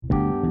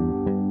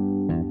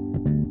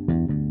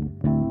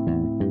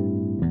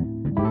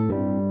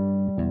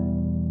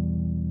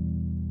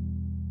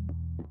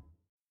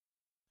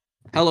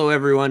Hello,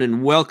 everyone,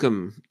 and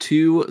welcome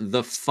to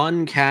the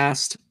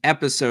FUNCAST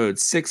episode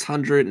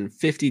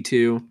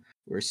 652.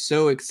 We're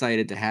so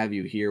excited to have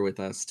you here with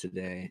us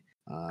today.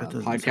 That The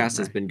doesn't sound podcast has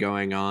right. been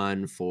going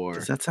on Does for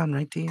that sound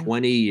right to you?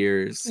 20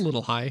 years, A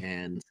little high.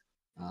 and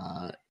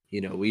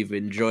we've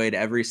enjoyed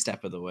every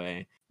step of the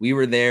way. We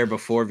were there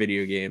before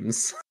video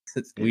games.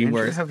 Did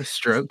Andrew have a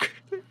stroke?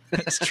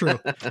 That's true.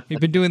 We've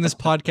been doing this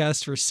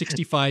podcast for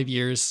 65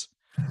 years.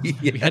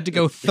 Yeah. We had to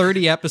go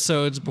 30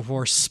 episodes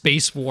before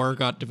Space War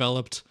got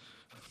developed.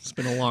 It's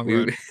been a long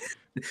road.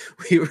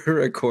 We were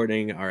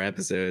recording our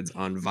episodes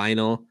on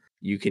vinyl.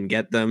 You can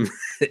get them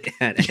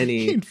at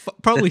any. You can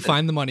probably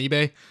find them on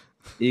eBay.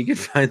 You can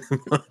find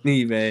them on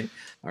eBay.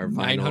 Our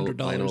 $900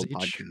 vinyl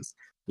each. podcast.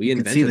 You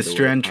can see the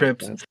strand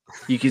trips.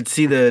 You can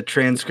see the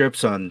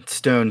transcripts on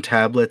stone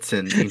tablets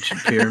and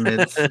ancient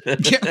pyramids.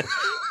 Yeah.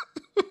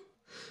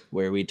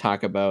 Where we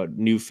talk about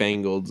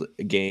newfangled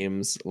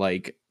games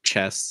like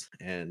chess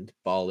and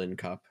Ball and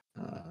Cup.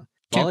 Ball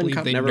and believe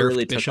Cup they never nerfed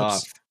really took bishops.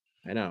 off.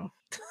 I know.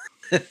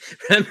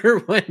 Remember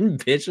when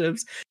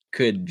bishops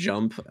could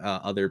jump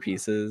other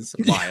pieces?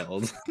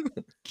 Wild.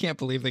 Can't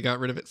believe they got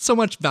rid of it. So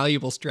much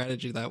valuable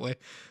strategy that way.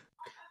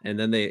 And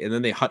then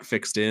they hut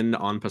fixed in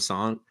en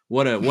passant.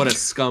 What a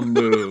scum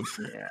move.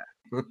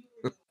 Yeah.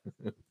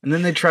 And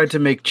then they tried to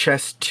make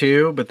chess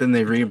 2, but then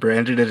they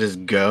rebranded it as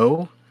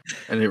Go,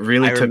 and it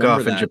really I took off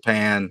remember in that.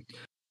 Japan.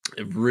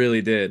 It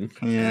really did.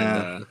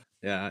 Yeah. And,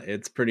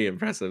 it's pretty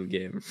impressive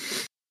game.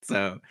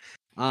 So,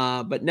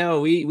 but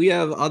no, we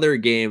have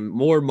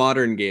more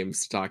modern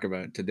games to talk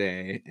about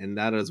today, and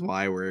that is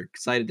why we're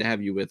excited to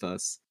have you with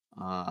us,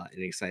 and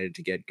excited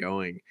to get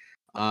going.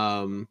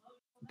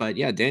 But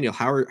yeah, Daniel,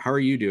 how are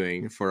you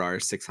doing for our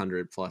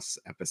 600 plus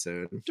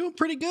episode? Doing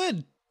pretty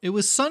good. It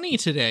was sunny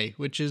today,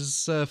 which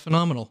is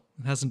phenomenal.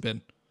 It hasn't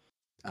been.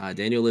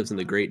 Daniel lives in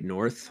the Great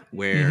North,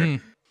 where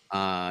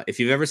if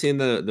you've ever seen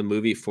the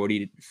movie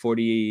 40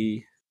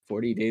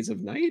 Days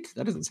of Night,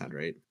 that doesn't sound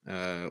right.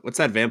 What's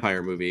that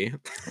vampire movie?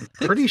 I'm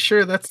pretty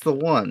sure that's the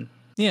one.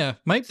 Yeah,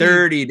 might be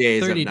 30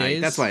 Days 30 of Night.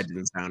 days. That's why it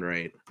didn't sound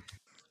right.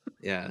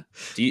 Yeah.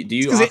 Do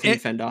you often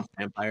fend off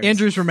vampires?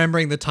 Andrew's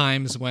remembering the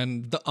times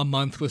when a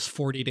month was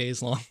 40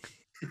 days long.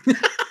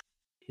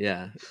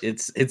 Yeah,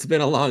 it's been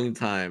a long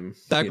time.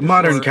 Back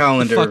Modern before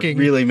calendar fucking-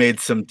 really made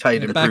some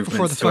tight Back improvements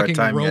before the to our fucking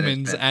time Romans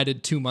management.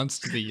 added 2 months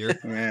to the year.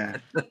 Yeah.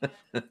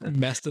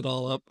 Messed it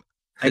all up.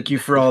 Thank you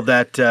for all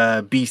that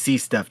BC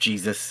stuff,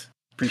 Jesus.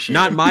 Appreciate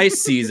Not it. my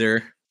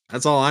Caesar.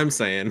 That's all I'm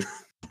saying.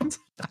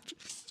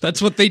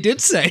 That's what they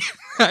did say,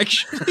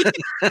 actually.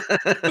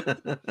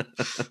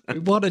 We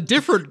want a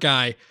different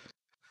guy.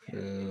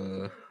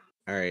 All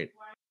right.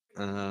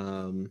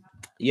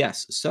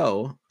 Yes.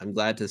 So I'm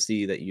glad to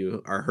see that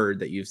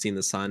you've seen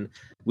the sun.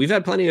 We've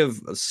had plenty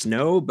of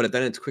snow, but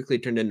then it's quickly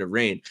turned into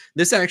rain.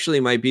 This actually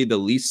might be the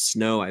least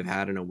snow I've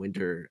had in a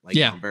winter, in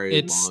a very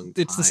long time.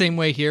 It's the same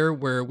way here,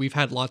 where we've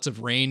had lots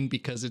of rain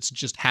because it's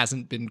just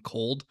hasn't been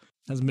cold,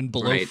 hasn't been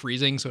below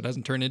freezing, so it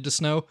hasn't turned into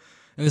snow.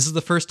 And this is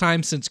the first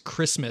time since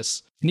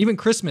Christmas. And even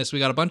Christmas, we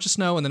got a bunch of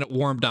snow, and then it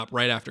warmed up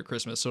right after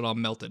Christmas, so it all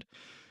melted.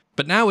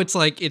 But now it's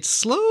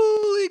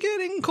slowly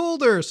getting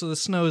colder, so the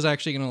snow is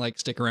actually going to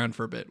stick around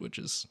for a bit, which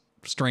is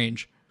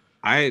strange.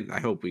 I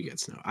hope we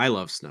get snow. I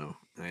love snow.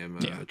 I am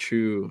a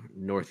true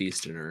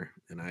Northeasterner,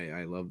 and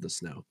I love the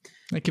snow.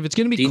 If it's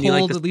going to be Dean,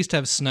 cold, at least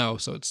have snow,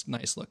 so it's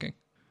nice looking.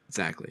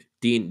 Exactly.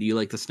 Dean, do you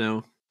like the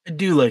snow? I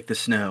do like the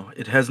snow.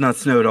 It has not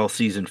snowed all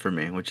season for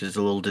me, which is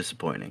a little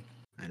disappointing.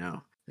 I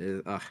know.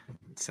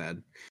 It's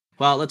sad.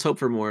 Well, let's hope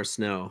for more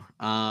snow.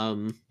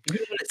 Even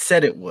when it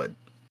said it would.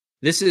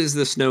 This is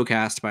the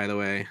Snowcast, by the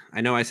way.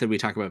 I know I said we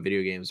talk about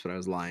video games, but I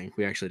was lying.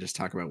 We actually just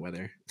talk about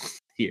weather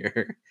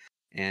here.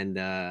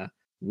 And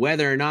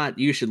whether or not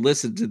you should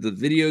listen to the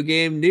video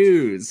game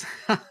news.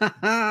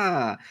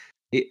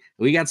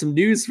 We got some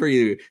news for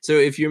you. So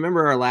if you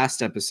remember our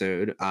last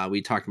episode,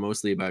 we talked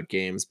mostly about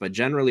games, but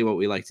generally what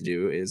we like to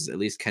do is at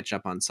least catch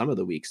up on some of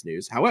the week's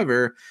news.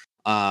 However,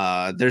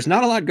 there's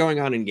not a lot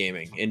going on in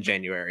gaming in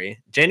January.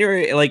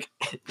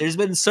 There's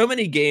been so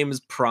many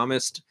games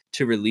promised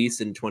to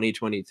release in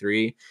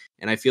 2023,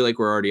 and I feel like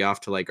we're already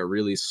off to a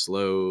really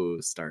slow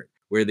start,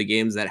 where the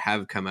games that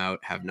have come out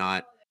have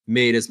not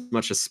made as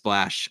much a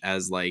splash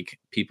as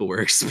people were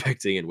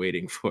expecting and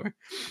waiting for.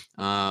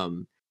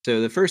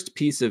 So the first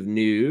piece of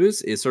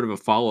news is sort of a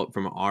follow-up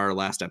from our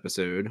last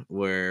episode,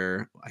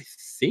 where I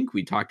think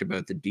we talked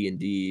about the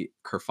D&D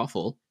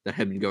kerfuffle that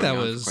had been going on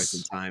for quite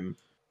some time.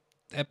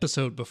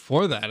 Episode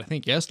before that, I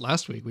think,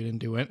 last week we didn't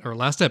do it, or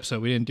last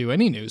episode we didn't do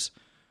any news.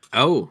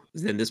 Oh,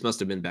 then this must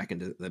have been back in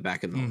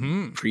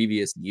the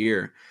previous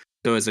year.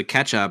 So as a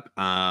catch-up,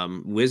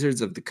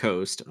 Wizards of the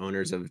Coast,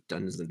 owners of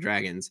Dungeons and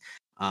Dragons,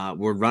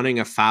 were running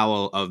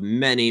afoul of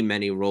many,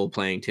 many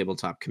role-playing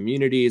tabletop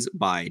communities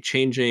by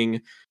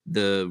changing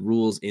the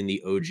rules in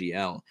the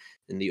OGL.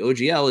 And the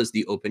OGL is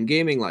the Open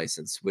Gaming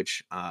License,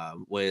 which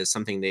was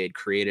something they had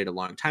created a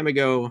long time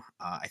ago.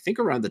 I think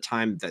around the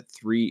time that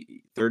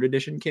third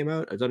edition came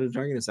out of Dungeons and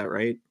Dragons. Is that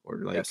right?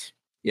 Or Yes.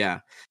 Yeah,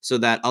 so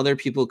that other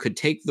people could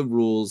take the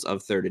rules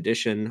of third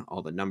edition,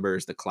 all the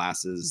numbers, the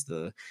classes,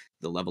 the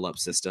level up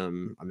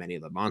system, many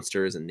of the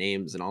monsters and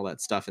names and all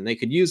that stuff, and they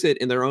could use it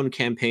in their own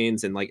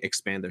campaigns and like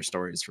expand their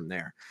stories from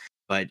there.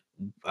 But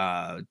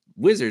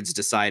Wizards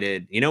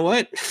decided, you know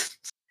what?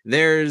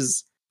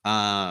 There's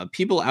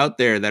people out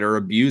there that are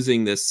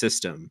abusing this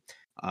system.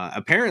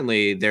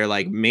 Apparently their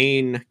like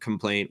main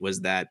complaint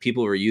was that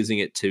people were using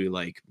it to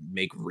like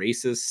make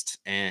racist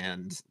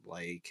and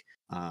like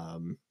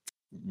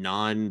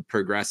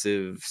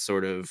non-progressive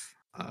sort of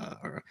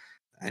or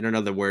I don't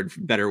know the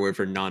better word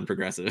for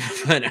non-progressive,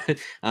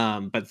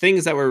 but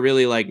things that were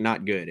really like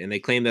not good. And they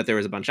claimed that there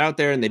was a bunch out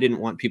there, and they didn't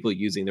want people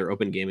using their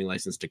open gaming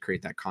license to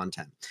create that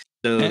content.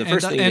 So the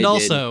first thing, and they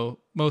also,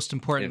 most did,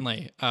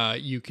 importantly,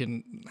 you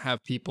can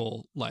have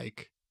people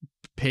like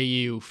pay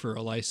you for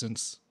a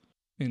license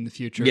in the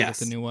future with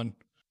the new one.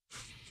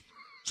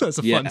 So that's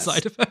a fun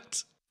side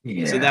effect.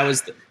 Yeah. So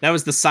that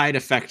was the side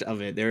effect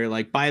of it. They were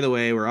like, by the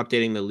way, we're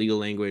updating the legal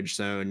language,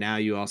 so now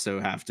you also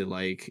have to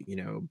like, you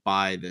know,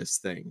 buy this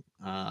thing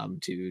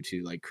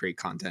to like create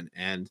content.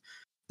 And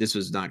this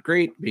was not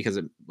great because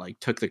it like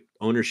took the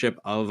ownership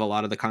of a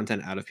lot of the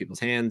content out of people's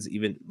hands.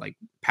 Even like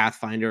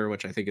Pathfinder,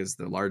 which I think is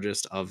the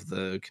largest of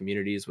the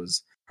communities,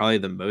 was probably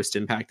the most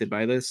impacted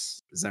by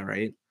this. Is that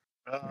right?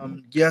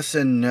 Yes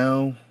and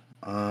no.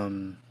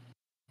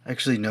 I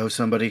actually know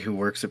somebody who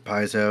works at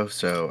Paizo,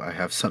 so I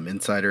have some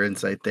insider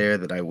insight there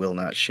that I will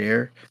not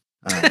share.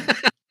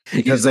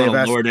 Because they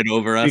have lord it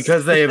over us.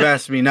 Because they have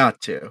asked me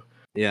not to.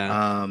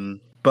 Yeah.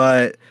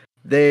 But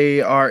they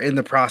are in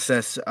the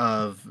process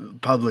of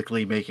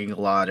publicly making a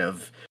lot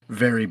of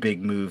very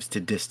big moves to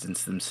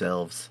distance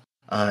themselves,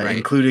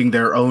 including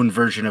their own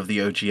version of the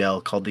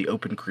OGL called the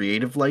Open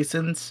Creative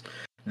License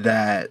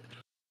that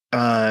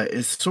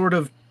is sort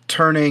of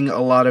turning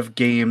a lot of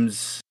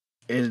games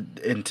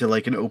into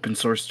like an open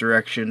source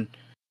direction,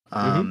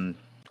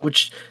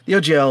 which the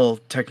OGL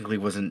technically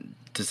wasn't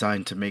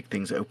designed to make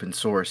things open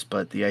source,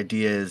 but the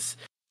idea is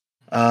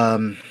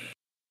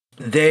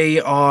they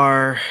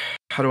are,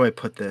 how do I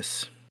put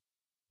this?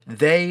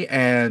 They,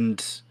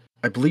 and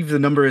I believe the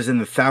number is in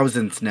the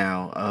thousands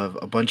now, of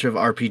a bunch of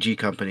RPG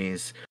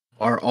companies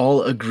are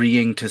all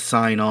agreeing to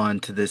sign on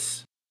to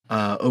this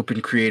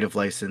open creative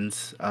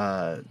license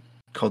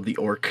called the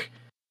ORC.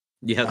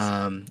 Yes.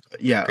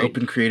 Great.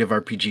 Open Creative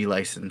RPG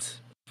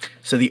license.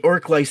 So the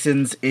ORC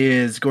license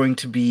is going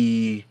to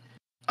be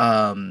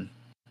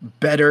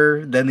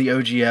better than the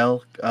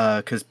OGL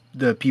because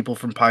the people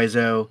from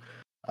Paizo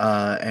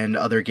and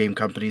other game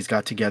companies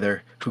got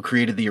together who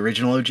created the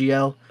original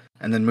OGL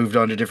and then moved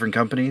on to different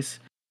companies.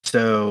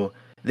 So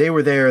they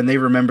were there and they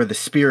remember the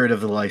spirit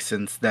of the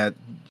license that,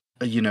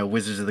 you know,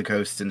 Wizards of the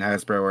Coast and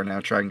Hasbro are now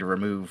trying to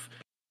remove.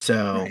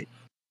 So,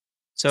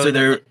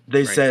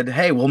 they said,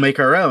 hey, we'll make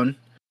our own.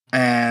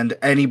 And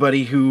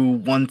anybody who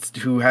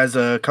has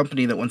a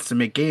company that wants to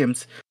make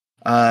games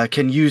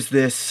can use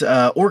this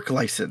ORC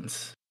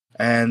license,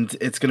 and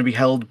it's going to be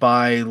held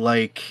by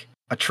like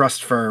a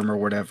trust firm or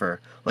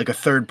whatever, like a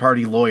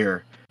third-party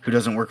lawyer who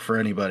doesn't work for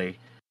anybody.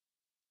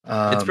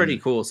 It's a pretty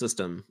cool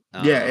system.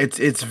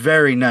 It's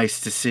very nice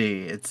to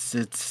see.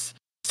 It's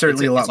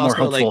certainly a lot more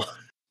helpful. Like,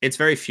 it's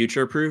very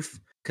future-proof.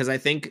 Because I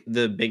think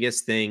the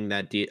biggest thing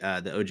that the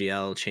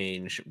OGL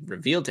change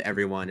revealed to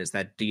everyone is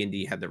that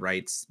D&D had the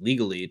rights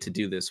legally to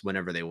do this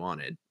whenever they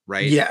wanted,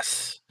 right?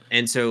 Yes.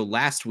 And so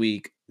last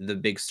week, the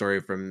big story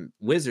from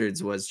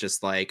Wizards was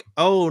just like,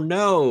 oh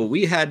no,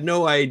 we had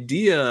no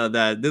idea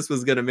that this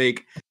was going to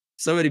make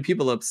so many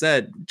people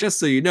upset. Just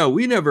so you know,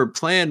 we never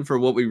planned for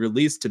what we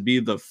released to be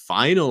the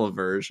final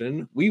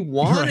version. We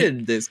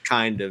wanted this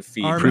kind of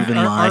feedback. Proven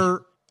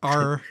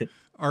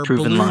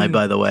lie,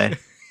 by the way.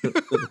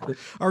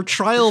 Our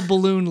trial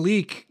balloon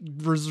leak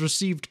was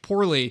received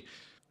poorly.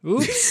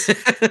 Oops.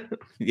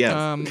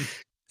 Yeah.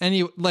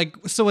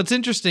 So what's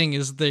interesting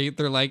is they're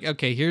like,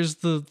 okay, here's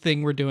the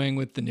thing we're doing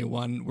with the new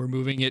one. We're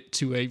moving it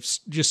to a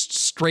just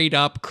straight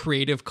up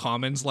Creative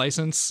Commons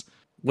license,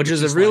 which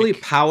is a really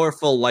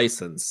powerful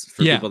license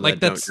for people that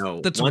don't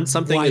know. Once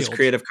something is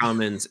Creative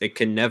Commons, it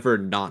can never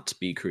not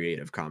be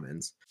Creative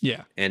Commons.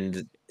 Yeah.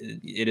 And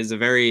it is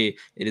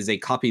a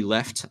copy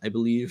left, I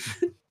believe.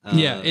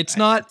 It's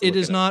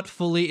not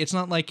fully, it's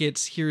not like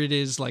here it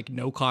is like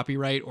no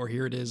copyright or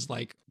here it is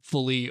like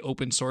fully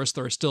open source.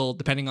 There are still,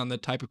 depending on the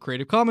type of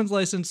Creative Commons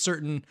license,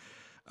 certain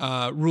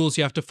rules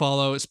you have to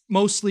follow. It's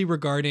mostly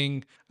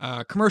regarding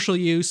commercial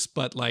use,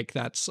 but like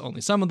that's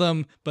only some of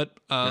them, but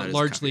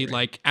largely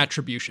like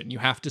attribution. You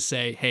have to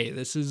say, hey,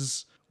 this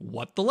is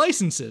what the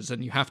license is,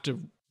 and you have to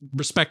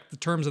respect the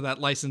terms of that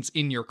license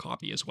in your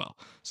copy as well.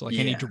 So like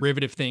any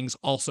derivative things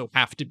also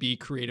have to be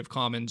Creative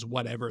Commons,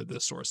 whatever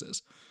the source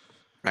is.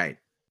 Right.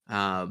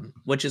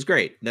 Which is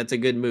great. That's a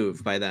good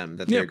move by them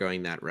that they're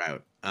going that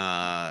route.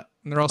 And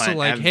they're also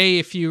like, hey,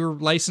 if you're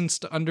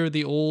licensed under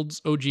the old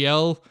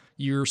OGL,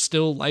 you're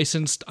still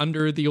licensed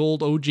under the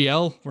old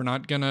OGL. We're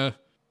not going to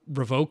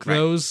revoke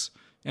those.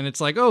 And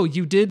it's like, oh,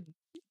 you did,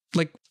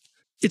 like,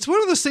 It's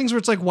one of those things where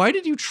it's like, why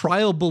did you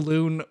trial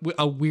balloon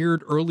a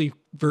weird early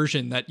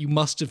version that you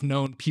must have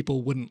known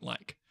people wouldn't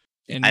like?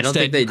 And I don't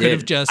think they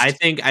did. Just, I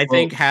think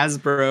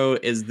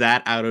Hasbro is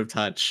that out of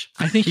touch.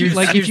 I think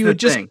if you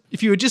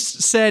had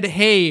just said,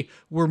 "Hey,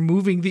 we're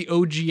moving the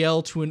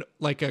OGL to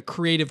a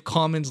Creative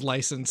Commons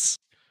license,"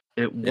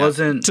 it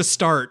wasn't to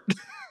start.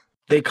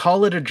 They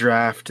call it a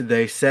draft.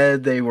 They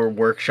said they were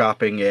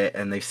workshopping it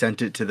and they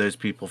sent it to those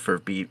people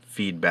for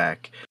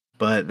feedback,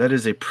 but that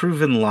is a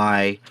proven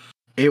lie.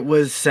 It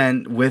was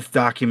sent with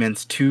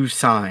documents to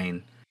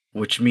sign,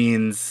 which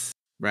means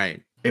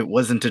it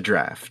wasn't a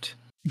draft.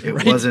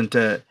 It wasn't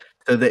a.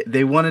 So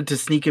they wanted to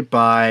sneak it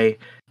by.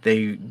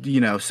 They,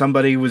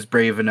 somebody was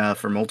brave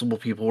enough, or multiple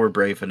people were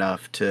brave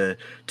enough to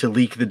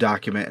leak the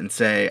document and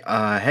say,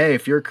 "Hey,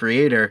 if you're a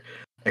creator,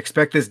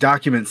 expect this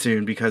document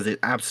soon because it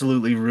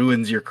absolutely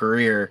ruins your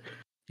career."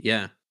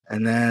 Yeah.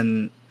 And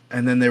then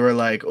they were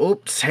like,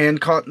 "Oops,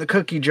 hand caught in the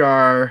cookie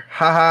jar.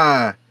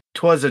 Haha,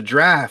 'twas a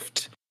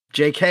draft.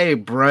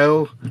 JK,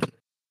 bro."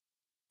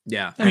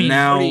 Yeah. And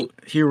now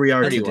here we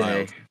are today.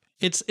 Wild.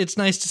 It's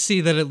nice to see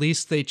that at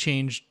least they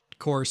changed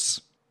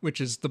course,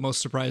 which is the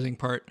most surprising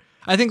part.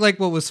 I think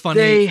what was funny.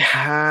 They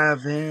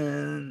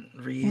haven't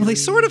really. Well, they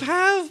sort of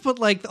have,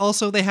 but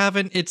also they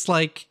haven't. It's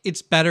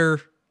it's better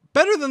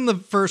than the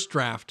first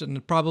draft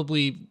and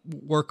probably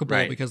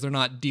workable because they're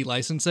not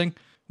delicensing,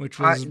 which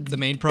was the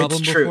main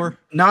problem before.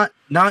 Not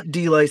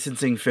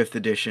delicensing 5th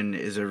edition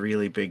is a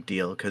really big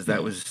deal because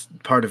that was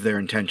part of their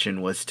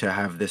intention was to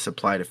have this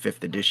apply to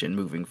 5th edition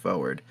moving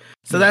forward.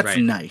 So that's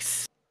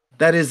nice.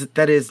 That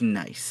is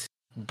nice.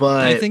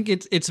 But I think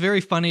it's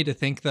very funny to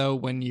think though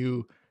when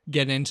you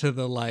get into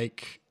the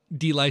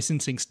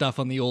delicensing stuff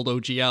on the old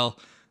OGL,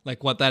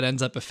 what that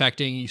ends up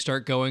affecting. You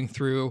start going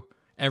through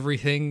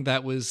everything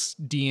that was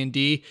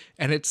D&D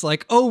and it's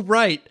oh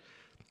right.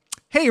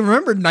 Hey,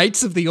 remember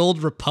Knights of the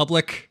Old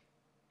Republic?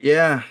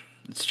 Yeah,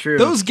 it's true.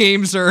 Those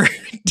games are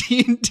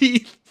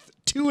D&D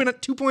 2 and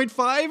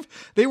 2.5.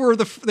 They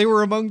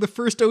were among the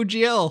first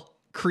OGL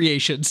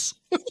creations.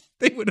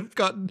 They would have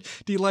gotten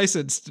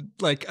delicensed.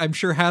 I'm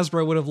sure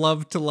Hasbro would have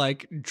loved to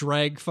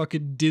drag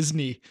fucking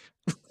Disney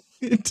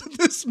into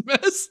this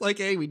mess.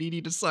 Hey, we need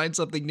you to sign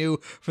something new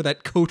for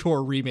that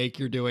KOTOR remake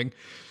you're doing.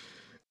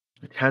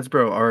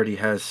 Hasbro already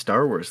has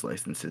Star Wars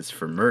licenses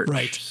for merch,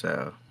 right?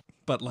 So,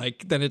 but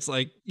then it's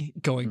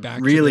going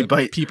back really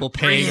to people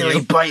paying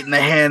you, biting the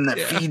hand that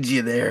feeds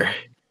you there.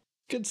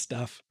 Good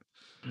stuff.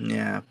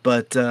 Yeah,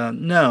 but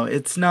no,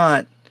 it's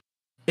not.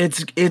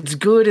 It's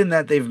good in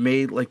that they've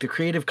made the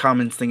Creative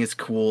Commons thing is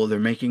cool. They're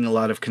making a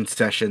lot of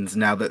concessions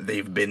now that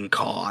they've been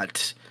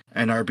caught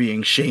and are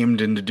being shamed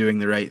into doing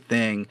the right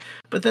thing.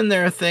 But then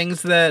there are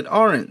things that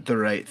aren't the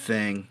right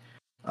thing.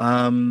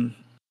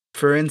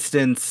 For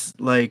instance,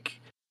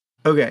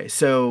 okay,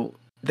 so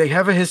they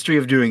have a history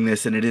of doing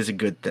this and it is a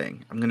good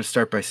thing. I'm going to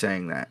start by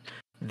saying that.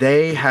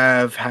 They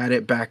have had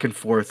it back and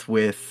forth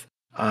with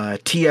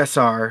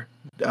TSR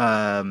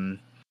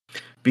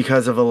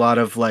because of a lot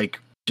of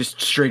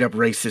just straight up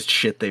racist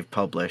shit they've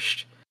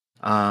published.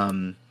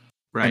 And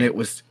it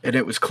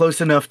was close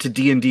enough to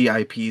D&D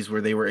IPs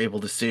where they were able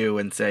to sue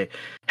and say,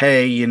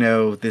 "Hey,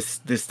 this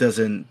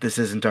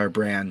isn't our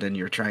brand and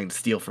you're trying to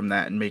steal from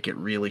that and make it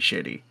really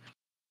shitty."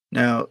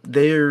 Now,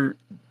 they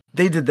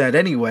did that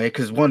anyway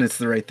because one, it's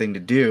the right thing to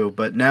do,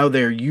 but now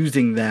they're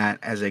using that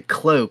as a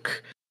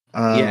cloak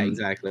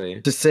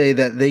exactly. To say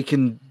that they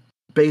can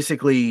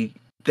basically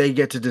they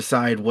get to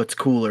decide what's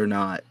cool or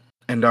not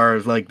and are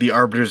the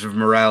arbiters of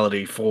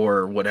morality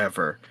for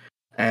whatever.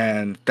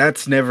 And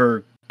that's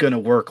never going to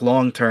work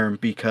long term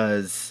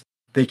because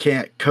they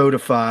can't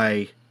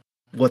codify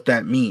what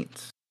that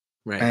means.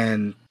 Right.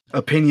 And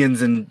opinions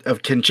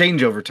can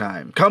change over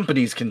time.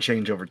 Companies can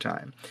change over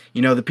time.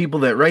 The people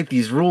that write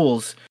these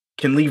rules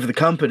can leave the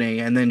company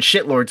and then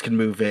shitlords can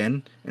move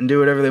in and do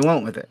whatever they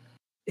want with it.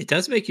 It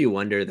does make you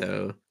wonder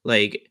though,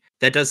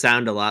 that does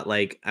sound a lot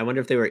I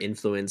wonder if they were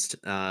influenced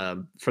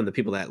from the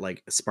people that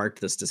sparked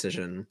this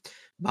decision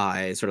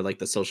by sort of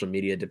the social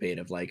media debate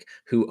of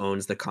who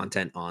owns the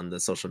content on the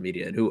social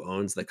media and who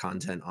owns the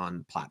content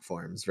on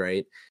platforms,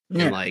 right?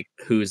 Yeah. And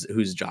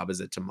whose job is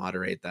it to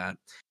moderate that?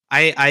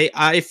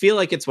 I feel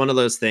it's one of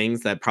those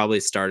things that probably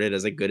started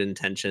as a good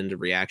intentioned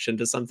reaction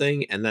to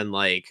something, and then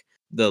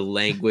the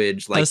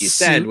language, you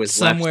said, was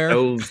somewhere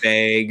left so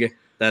vague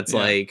that's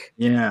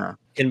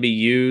can be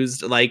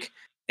used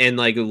and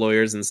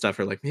lawyers and stuff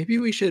are maybe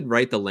we should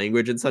write the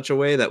language in such a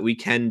way that we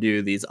can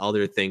do these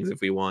other things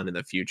if we want in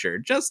the future,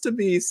 just to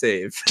be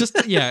safe.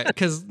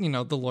 Because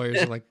the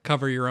lawyers are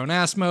cover your own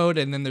ass mode,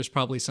 and then there's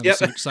probably some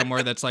suit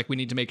somewhere that's we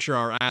need to make sure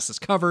our ass is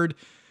covered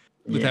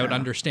without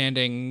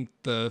understanding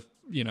the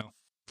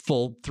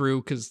full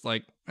through. Because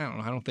I don't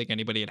know, I don't think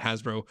anybody at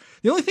Hasbro.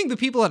 The only thing the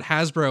people at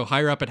Hasbro,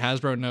 higher up at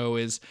Hasbro, know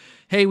is,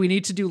 hey, we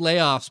need to do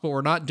layoffs, but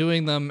we're not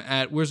doing them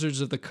at Wizards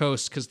of the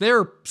Coast because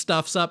their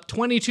stuff's up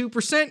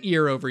 22%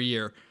 year over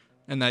year,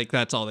 and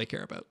that's all they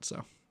care about.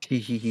 So,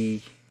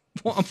 womp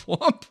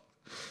womp.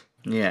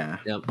 Yeah.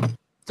 Yep.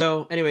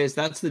 So, anyways,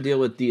 that's the deal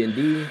with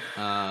D&D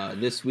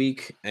this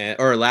week,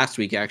 or last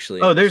week,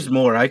 actually. Oh, there's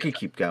more. I could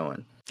keep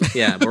going.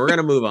 Yeah, but we're going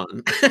to move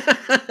on.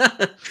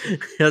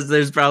 Because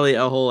there's probably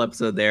a whole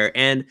episode there.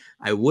 And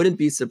I wouldn't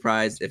be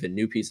surprised if a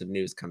new piece of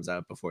news comes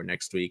out before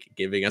next week,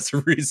 giving us a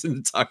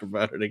reason to talk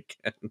about it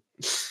again.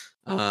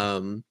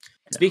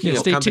 Speaking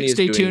of companies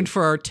stay tuned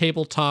for our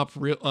tabletop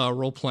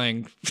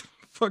role-playing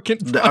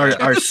fucking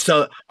our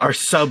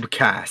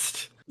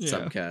subcast. Yeah.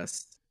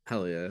 Subcast.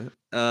 Hell yeah.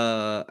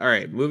 All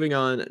right, moving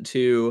on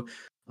to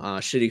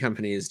shitty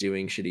companies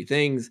doing shitty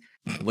things,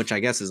 which I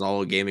guess is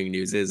all gaming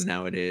news is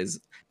nowadays.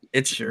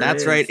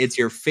 That's right. It's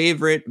your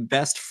favorite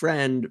best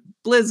friend,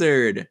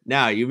 Blizzard.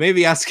 Now, you may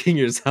be asking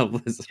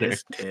yourself, listener,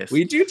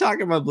 we do talk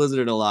about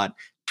Blizzard a lot.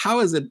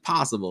 How is it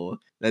possible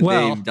that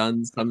they've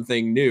done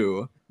something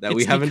new that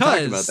we haven't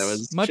talked about? That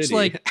was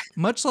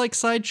much like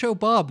Sideshow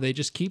Bob. They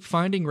just keep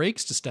finding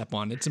rakes to step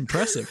on. It's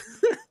impressive.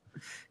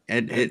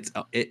 And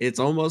it's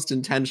almost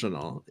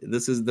intentional.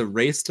 This is the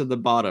race to the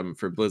bottom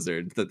for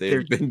Blizzard that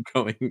they've been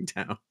going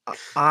down.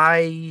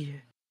 I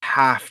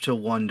have to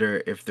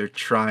wonder if they're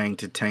trying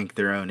to tank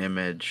their own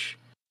image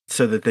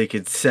so that they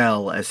could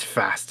sell as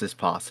fast as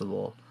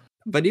possible.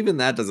 But even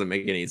that doesn't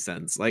make any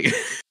sense. Like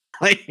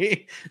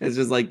it's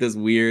just like this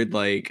weird,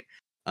 like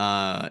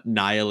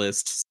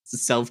nihilist,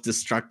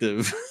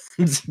 self-destructive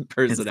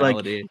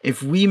personality. Like,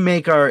 if we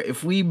make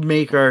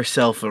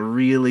ourselves a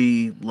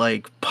really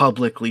like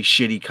publicly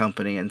shitty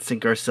company and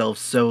sink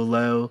ourselves so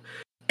low,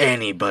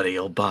 anybody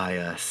will buy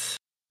us.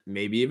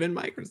 Maybe even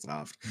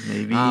Microsoft.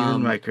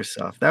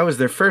 That was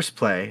their first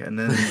play, and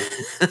then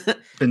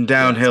been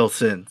downhill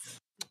since.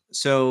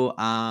 So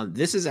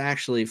this is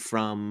actually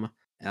from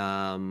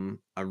a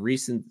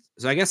recent.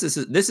 So I guess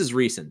this is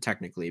recent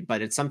technically,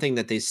 but it's something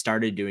that they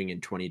started doing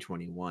in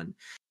 2021.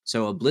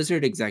 So a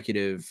Blizzard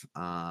executive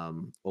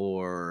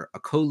or a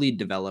co-lead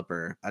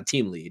developer, a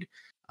team lead,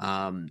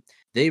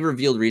 they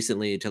revealed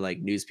recently to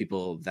like news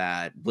people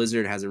that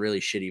Blizzard has a really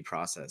shitty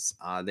process.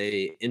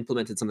 They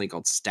implemented something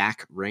called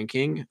stack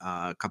ranking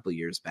a couple of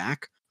years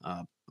back,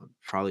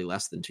 probably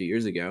less than 2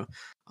 years ago.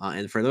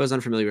 And for those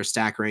unfamiliar with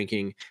stack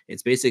ranking,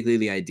 it's basically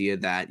the idea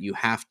that you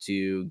have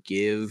to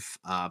give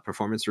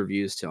performance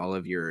reviews to all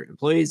of your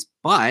employees,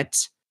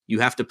 but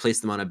you have to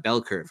place them on a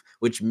bell curve,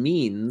 which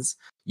means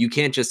you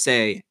can't just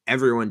say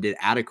everyone did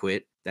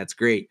adequate. That's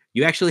great.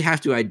 You actually have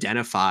to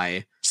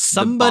identify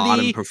the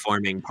bottom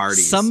performing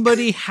parties.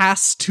 Somebody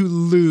has to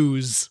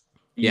lose.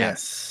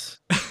 Yes.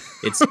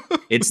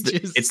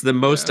 It's the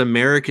most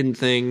American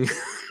thing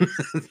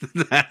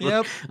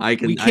that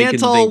we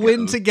can't all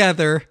win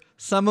together.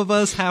 Some of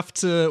us have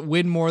to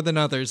win more than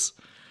others.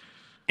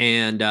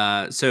 And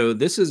so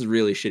this is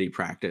really shitty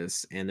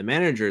practice. And the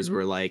managers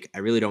were like, I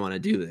really don't want to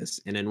do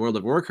this. And in World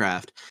of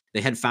Warcraft,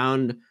 they had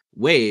found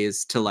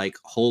ways to like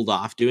hold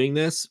off doing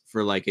this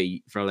for like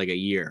a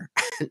year.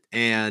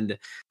 And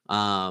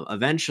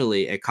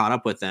eventually it caught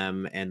up with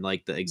them, and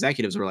like the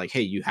executives were like,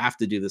 hey, you have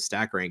to do the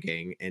stack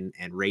ranking and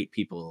rate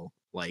people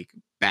like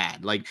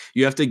bad. Like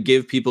you have to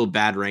give people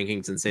bad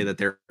rankings and say that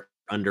they're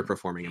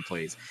underperforming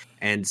employees.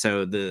 And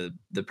so the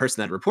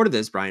person that reported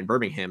this, Brian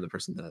Birmingham, the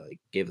person that like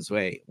gave this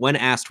away, when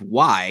asked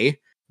why,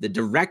 the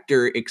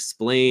director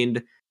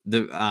explained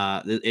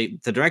the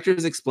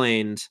directors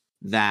explained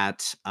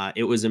that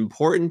it was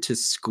important to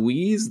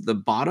squeeze the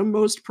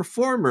bottommost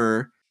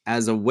performer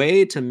as a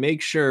way to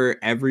make sure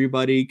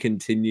everybody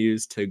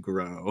continues to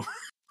grow.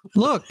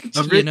 Look,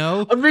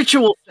 a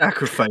ritual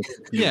sacrifice.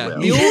 Yeah,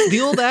 the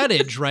old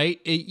adage, right?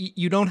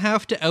 You don't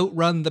have to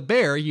outrun the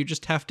bear; you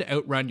just have to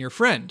outrun your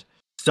friend.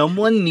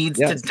 Someone needs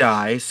to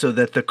die so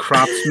that the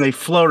crops may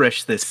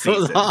flourish this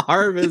season. So the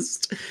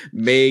harvest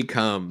may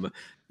come.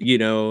 You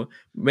know,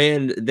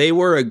 man, they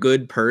were a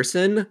good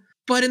person,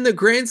 but in the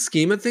grand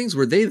scheme of things,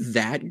 were they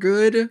that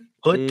good?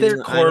 Put their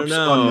corpse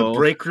on the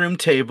break room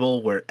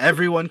table where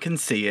everyone can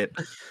see it.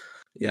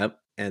 Yep,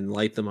 and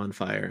light them on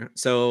fire.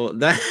 So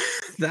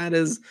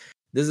this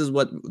is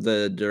what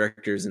the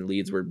directors and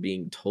leads were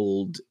being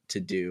told to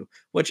do,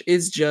 which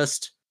is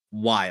just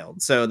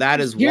wild. So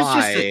that is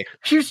why.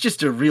 Here's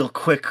just a real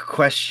quick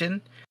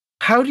question: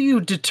 how do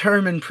you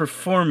determine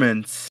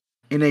performance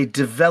in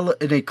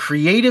a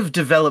creative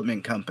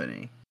development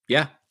company?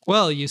 Yeah.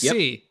 Well, you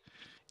see,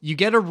 you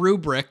get a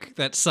rubric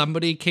that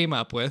somebody came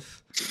up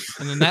with,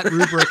 and then that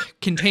rubric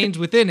contains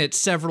within it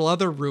several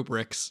other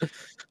rubrics,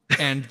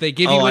 and they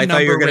give you a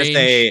number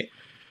range.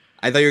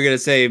 I thought you were going to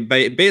say,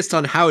 based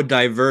on how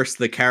diverse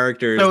the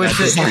characters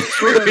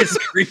that is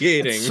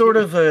creating. It's sort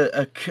of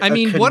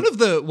one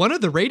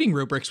of the rating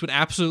rubrics would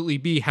absolutely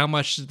be how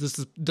much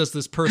does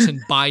this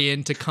person buy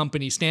into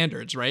company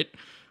standards, right?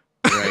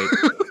 Right.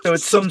 So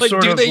it's some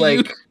sort of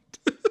like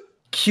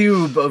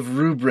cube of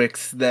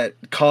rubrics that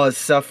cause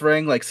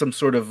suffering, like some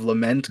sort of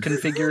lament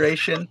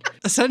configuration.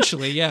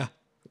 Essentially, yeah.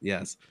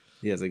 Yes,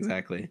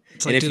 exactly.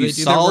 It's and like,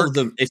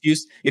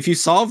 if you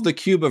solve the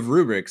cube of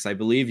rubrics, I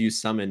believe you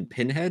summon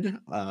Pinhead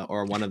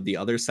or one of the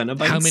other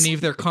Cenobites. How many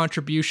of their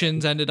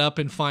contributions ended up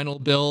in final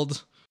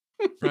build?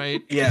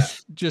 Right? Yeah.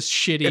 Just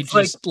shitty, it's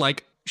just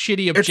like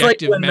shitty It's like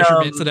objective when,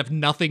 measurements that have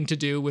nothing to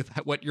do with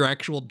what your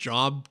actual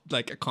job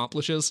like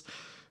accomplishes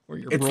or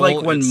your It's role.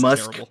 like when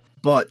Musk terrible.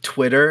 bought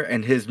Twitter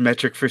and his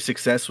metric for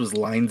success was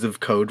lines of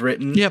code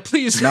written. Yeah,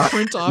 please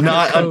print off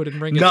your code and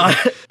bring it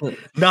to me.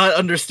 Not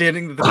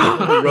understanding that the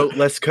people who wrote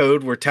less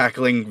code were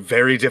tackling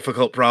very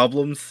difficult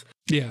problems.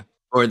 Yeah.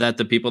 Or that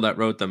the people that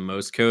wrote the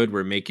most code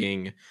were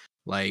making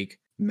like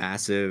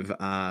massive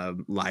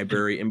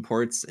library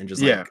imports and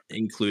just like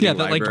including that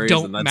libraries like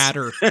don't and that's...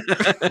 matter.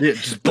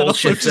 Just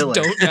bullshit just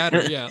don't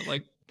matter. Yeah,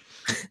 like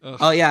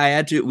oh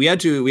yeah, we had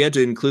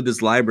to include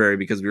this library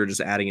because we were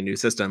just adding a new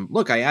system.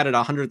 Look, I added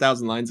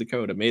 100,000 lines of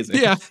code. Amazing.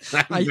 Yeah,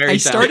 I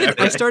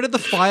started the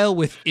file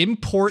with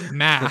import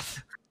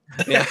math.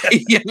 yeah,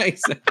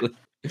 exactly.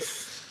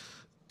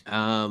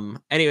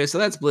 Anyway, so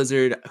that's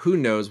Blizzard. Who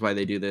knows why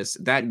they do this?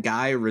 That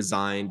guy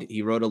resigned.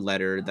 He wrote a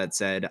letter that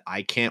said,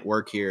 I can't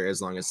work here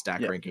as long as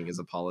stack ranking is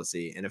a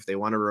policy. And if they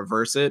want to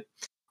reverse it,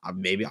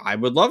 maybe I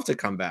would love to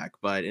come back.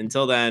 But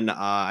until then,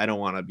 I don't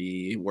want to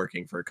be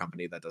working for a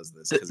company that does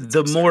this.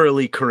 The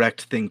morally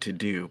correct thing to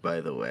do, by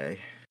the way.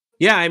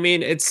 Yeah, I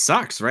mean, it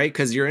sucks, right?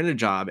 Because you're in a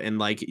job and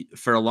like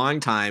for a long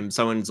time,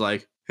 someone's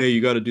like, hey, you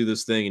got to do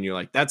this thing. And you're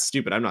like, that's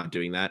stupid. I'm not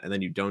doing that. And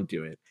then you don't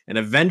do it. And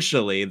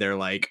eventually they're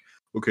like,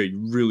 okay, you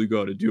really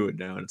got to do it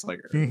now. And it's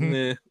like,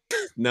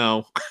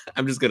 no,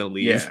 I'm just going to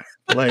leave. Yeah,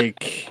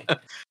 like,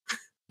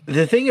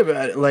 the thing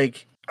about it,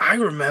 like, I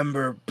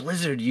remember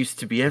Blizzard used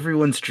to be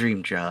everyone's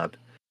dream job.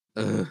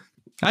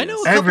 I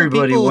know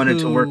everybody wanted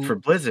to work for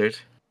Blizzard.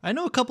 I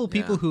know a couple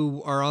people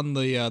who are on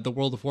the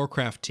World of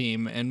Warcraft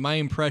team, and my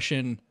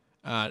impression,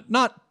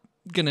 not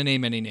going to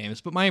name any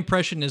names, but my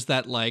impression is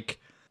that, like,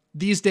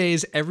 these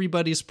days,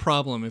 everybody's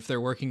problem, if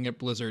they're working at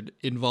Blizzard,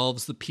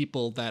 involves the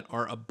people that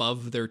are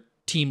above their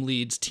team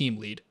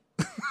lead.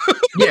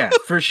 Yeah,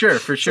 for sure.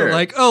 So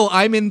like, oh,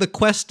 I'm in the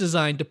quest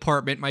design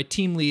department. My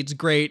team lead's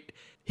great.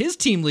 His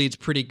team lead's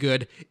pretty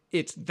good.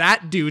 It's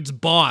that dude's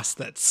boss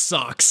that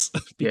sucks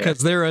because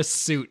they're a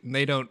suit and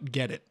they don't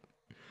get it.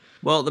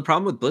 Well, the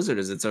problem with Blizzard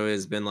is it's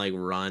always been like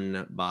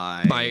run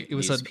by it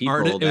was these an people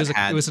artist.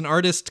 that It was an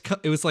artist.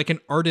 It was like an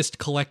artist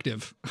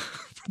collective.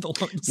 For the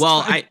longest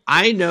well, time.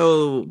 I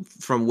know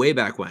from way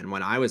back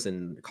when I was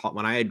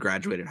when I had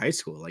graduated high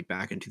school, like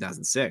back in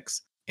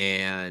 2006,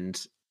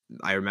 and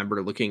I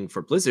remember looking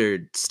for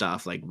Blizzard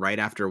stuff like right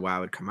after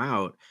WoW had come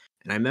out.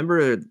 And I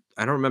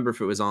don't remember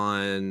if it was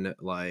on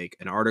like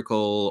an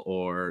article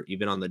or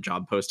even on the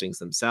job postings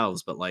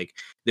themselves, but like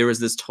there was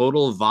this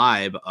total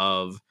vibe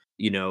of,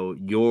 you know,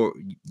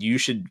 you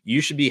should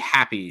be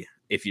happy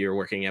if you're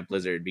working at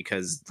Blizzard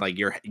because like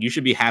you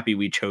should be happy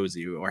we chose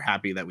you or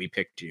happy that we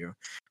picked you.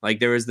 Like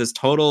there was this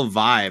total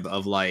vibe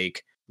of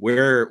like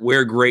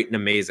we're great and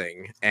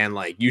amazing and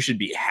like you should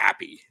be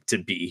happy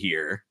to be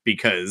here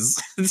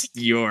because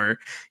you're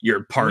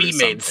part of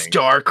something. We made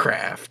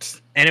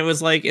StarCraft. And it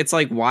was like it's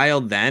like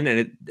wild then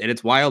and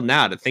it's wild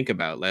now to think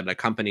about that a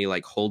company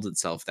like holds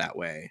itself that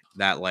way,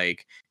 that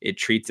like it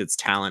treats its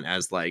talent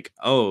as like,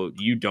 oh,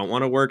 you don't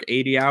want to work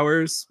 80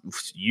 hours,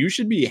 you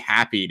should be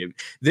happy to.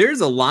 There's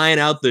a line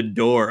out the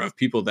door of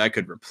people that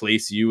could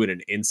replace you in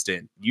an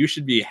instant. You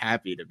should be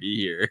happy to be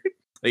here.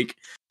 Like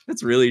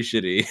that's really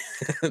shitty.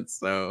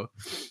 So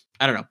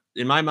I don't know.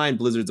 In my mind,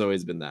 Blizzard's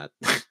always been that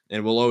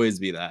and will always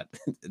be that.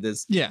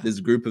 This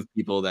group of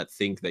people that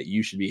think that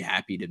you should be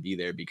happy to be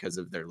there because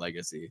of their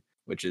legacy,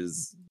 which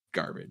is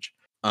garbage.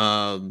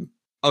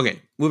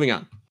 Okay, moving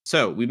on.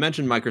 So we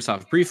mentioned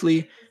Microsoft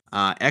briefly.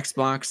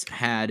 Xbox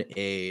had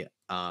a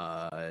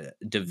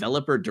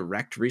developer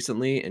direct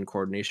recently in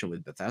coordination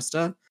with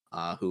Bethesda,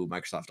 who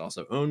Microsoft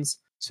also owns.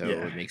 So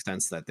it makes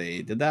sense that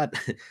they did that.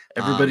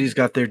 Everybody's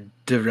got their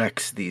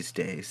directs these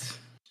days.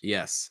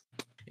 Yes.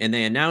 And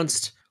they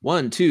announced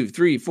 1, 2,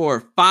 3,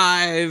 4,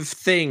 5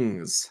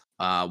 things.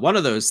 One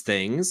of those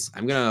things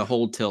I'm going to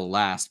hold till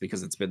last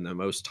because it's been the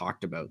most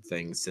talked about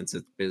thing since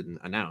it's been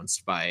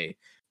announced by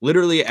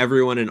literally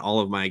everyone in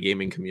all of my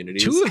gaming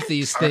communities. Two of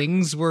these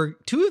things were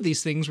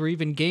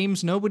even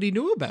games nobody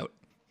knew about.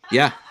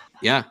 Yeah.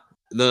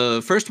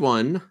 The first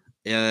one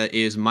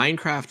is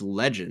Minecraft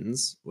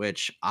Legends,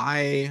 which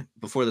I,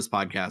 before this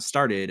podcast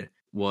started,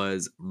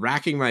 was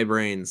racking my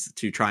brains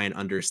to try and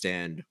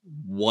understand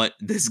what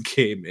this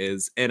game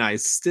is. And I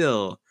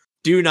still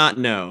do not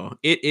know.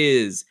 It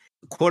is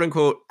quote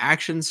unquote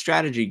action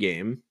strategy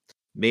game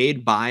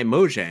made by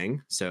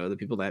Mojang. So the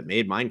people that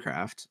made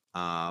Minecraft.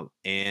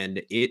 And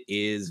it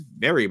is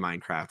very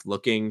Minecraft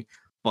looking,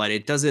 but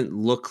it doesn't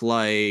look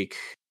like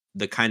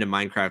the kind of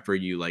Minecraft where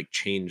you like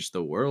change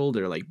the world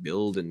or like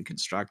build and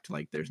construct.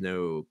 Like there's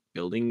no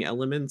building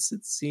elements,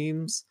 it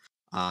seems.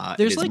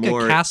 There's like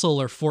a castle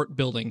or fort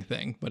building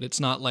thing, but it's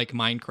not like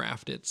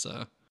Minecraft. It's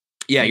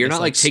you're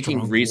not like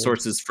taking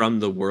resources from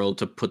the world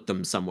to put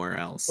them somewhere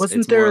else.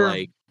 Wasn't there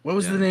like what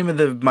was the name of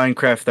the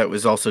Minecraft that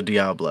was also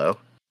Diablo?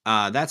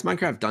 That's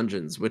Minecraft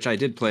Dungeons, which I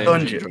did play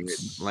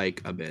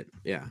like a bit.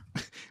 Yeah.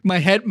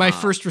 My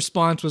first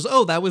response was,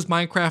 "Oh, that was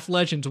Minecraft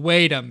Legends."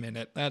 Wait a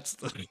minute, that's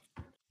the.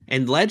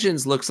 And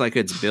Legends looks like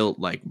it's built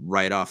like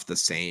right off the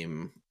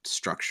same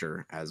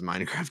structure as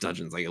Minecraft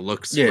Dungeons. Like it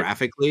looks Yeah.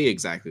 graphically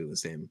exactly the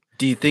same.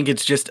 Do you think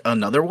it's just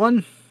another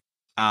one?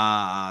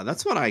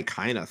 That's what I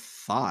kind of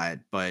thought,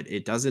 but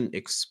it doesn't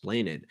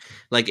explain it.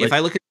 Like if I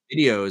look at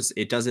videos,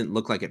 it doesn't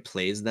look like it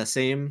plays the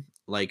same.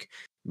 Like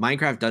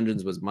Minecraft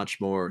Dungeons was much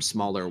more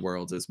smaller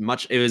worlds.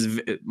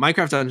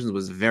 Minecraft Dungeons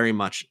was very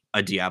much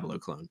a Diablo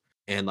clone.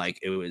 And like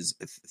it was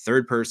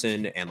third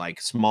person and like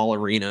small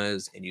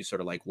arenas, and you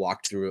sort of like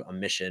walked through a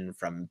mission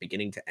from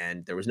beginning to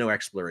end. There was no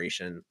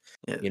exploration.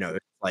 Yeah. You know, it was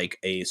like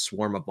a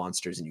swarm of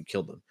monsters and you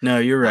killed them. No,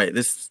 you're right.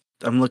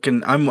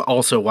 I'm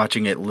also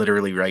watching it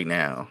literally right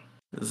now.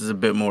 This is a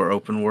bit more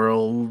open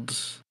world.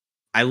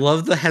 I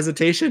love the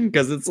hesitation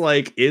because it's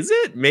like, is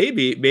it?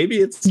 Maybe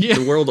it's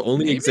the world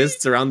only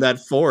exists around that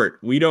fort.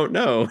 We don't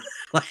know.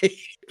 Like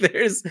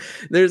there's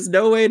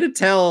no way to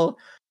tell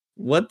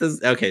what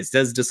this. Okay, it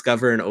says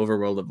discover an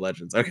overworld of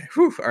legends. Okay,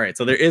 whew, all right.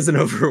 So there is an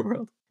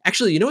overworld.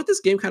 Actually, you know what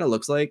this game kind of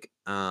looks like?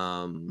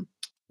 What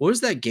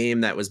was that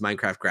game that was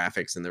Minecraft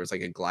graphics and there was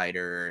like a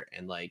glider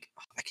and like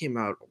that came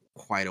out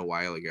quite a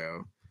while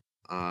ago.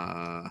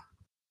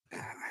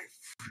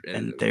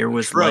 And there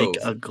was Trove. like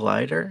a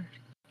glider.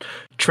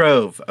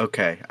 Trove.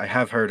 Okay, I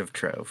have heard of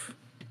Trove.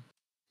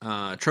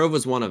 Trove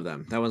was one of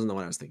them. That wasn't the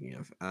one I was thinking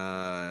of.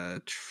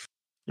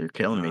 You're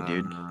killing me,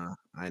 dude.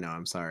 I know.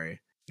 I'm sorry.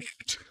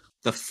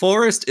 The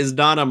forest is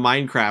not a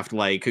Minecraft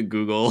like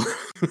Google.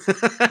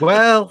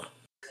 Well,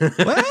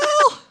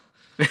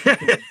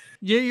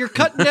 you're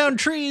cutting down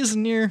trees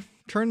and you're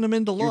turning them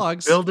into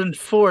logs. You're building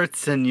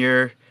forts and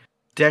you're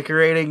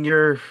decorating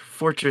your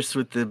fortress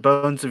with the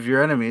bones of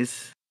your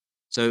enemies.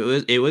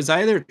 So it was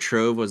either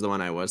Trove was the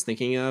one I was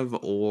thinking of,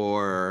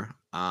 or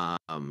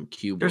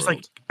Cube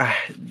World.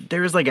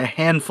 There was like a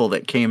handful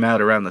that came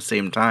out around the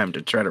same time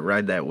to try to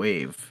ride that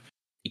wave.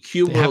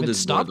 Cube World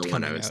is the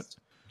one I was.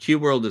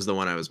 Cube World is the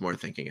one I was more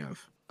thinking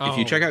of. If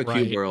you check out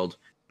Cube World,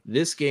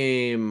 this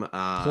game.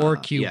 Poor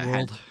Cube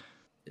World.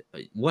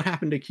 What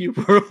happened to Cube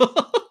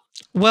World?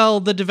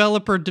 Well, the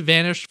developer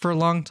vanished for a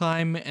long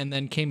time and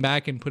then came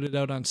back and put it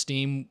out on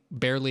Steam,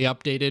 barely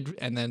updated,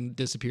 and then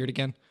disappeared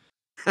again.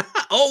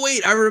 Oh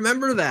wait, I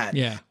remember that.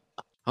 Yeah.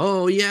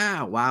 Oh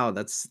yeah. Wow,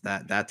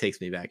 that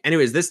takes me back.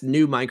 Anyways, this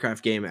new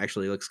Minecraft game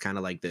actually looks kind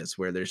of like this,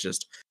 where there's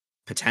just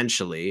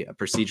potentially a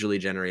procedurally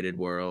generated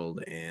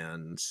world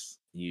and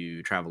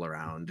you travel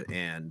around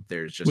and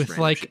there's just with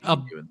like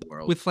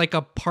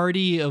a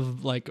party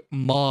of like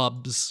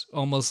mobs,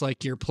 almost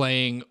like you're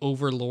playing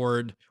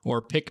Overlord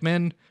or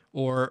Pikmin,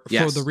 or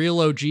for the real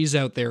OGs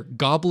out there,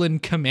 Goblin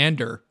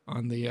Commander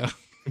on the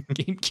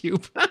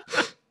GameCube.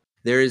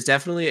 There is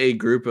definitely a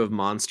group of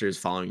monsters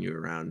following you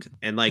around,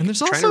 and like there's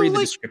trying also, to read like,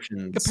 the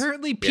descriptions.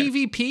 Apparently,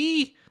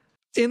 PvP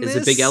in is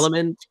this a big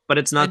element, but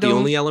it's not the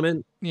only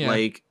element. Yeah.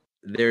 Like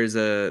there's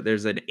an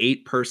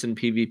 8-person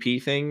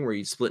PvP thing where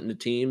you split into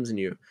teams and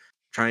you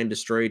try and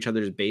destroy each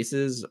other's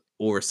bases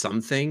or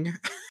something.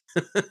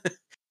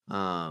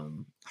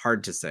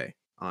 Hard to say,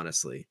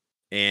 honestly.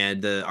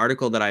 And the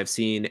article that I've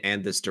seen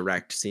and this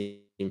direct seem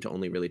to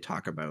only really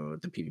talk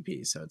about the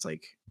PvP. So it's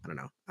like, I don't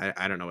know.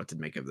 I don't know what to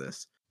make of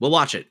this. We'll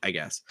watch it, I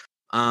guess.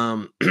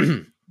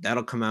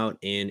 That'll come out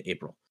in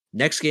April.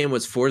 Next game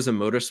was Forza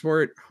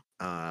Motorsport.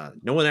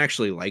 No one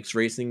actually likes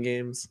racing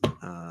games,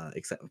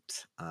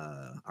 except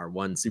our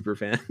one super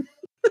fan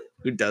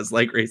who does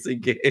like racing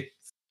games.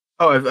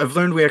 Oh, I've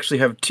learned we actually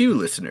have 2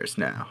 listeners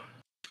now.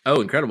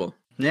 Oh, incredible.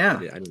 Yeah.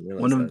 I didn't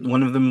realize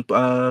one of them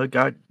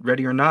got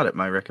Ready or Not at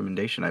my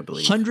recommendation, I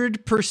believe.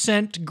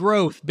 100%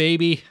 growth,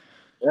 baby.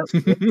 Yep.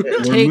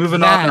 We're Take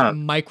moving that, on up.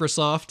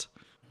 Microsoft.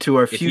 To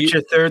our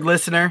future third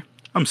listener,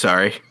 I'm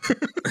sorry.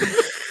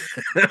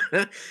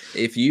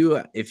 If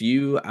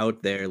you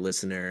out there,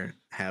 listener,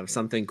 have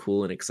something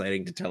cool and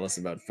exciting to tell us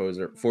about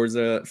Forza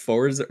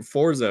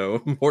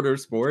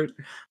Motorsport,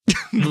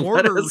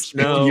 let us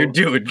know. You're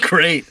doing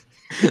great.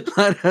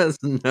 Let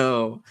us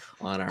know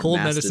on our cold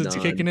Mastodon.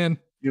 medicine's kicking in.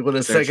 You want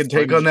a second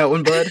take on that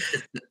one, bud?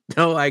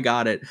 No, I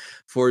got it.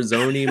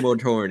 Forzoni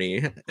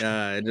Motorni.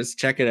 Just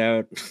check it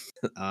out.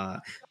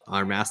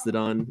 Our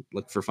Mastodon.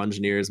 Look for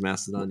Fungineers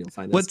Mastodon. You'll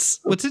find us.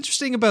 What's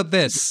interesting about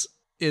this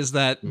is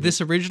that this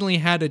originally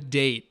had a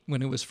date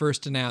when it was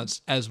first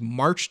announced as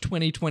March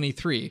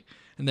 2023.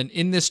 And then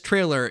in this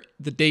trailer,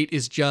 the date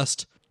is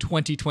just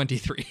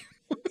 2023.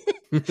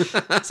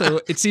 So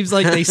it seems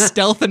like they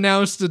stealth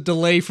announced a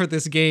delay for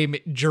this game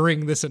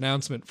during this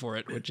announcement for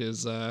it, which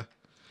is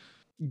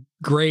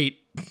great.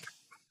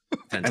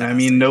 Fantastic. And I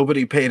mean,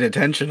 nobody paid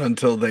attention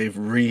until they've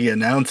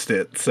re-announced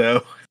it.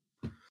 So,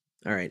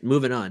 all right,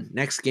 moving on.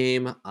 Next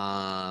game,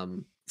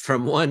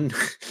 from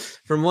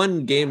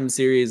one game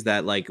series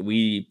that like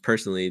we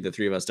personally, the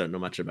three of us, don't know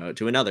much about,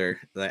 to another,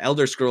 the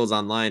Elder Scrolls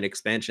Online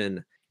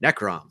expansion,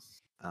 Necrom.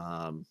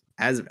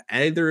 Has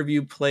either of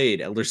you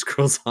played Elder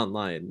Scrolls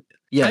Online?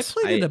 Yes,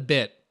 I played it a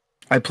bit.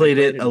 I played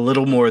it a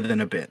little more than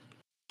a bit.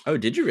 Oh,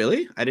 did you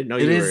really? I didn't know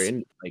you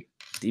were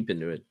deep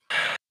into it.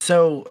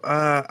 So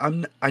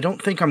I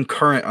don't think I'm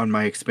current on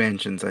my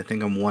expansions. I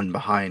think I'm one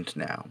behind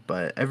now.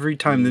 But every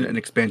time an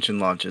expansion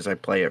launches, I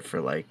play it for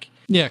like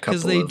Yeah,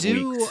 because they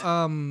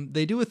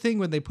do a thing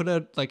when they put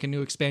out like a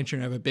new expansion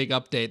or have a big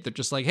update. They're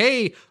just like,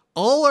 hey,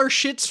 all our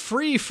shit's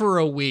free for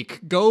a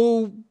week.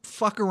 Go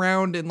fuck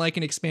around in like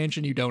an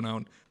expansion you don't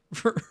own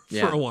for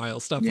a while,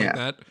 stuff like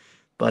that.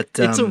 But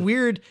it's a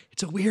weird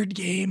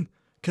game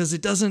because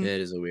it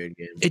is a weird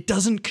game. It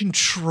doesn't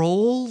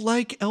control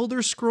like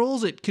Elder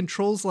Scrolls. It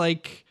controls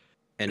like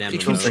an MMO.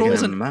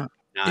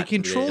 It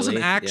controls really.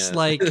 and acts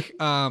like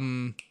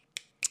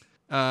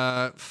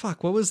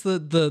fuck, what was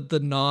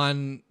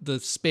the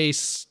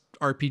space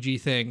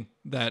RPG thing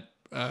that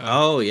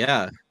oh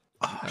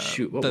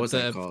shoot, what was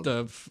that called?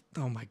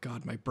 Oh my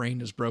god, my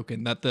brain is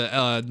broken. That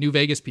the New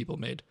Vegas people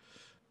made.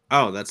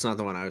 Oh, that's not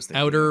the one I was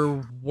thinking.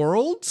 Outer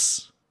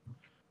Worlds?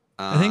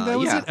 I think that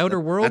was it. Outer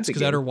Worlds,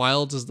 because Outer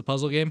Wilds is the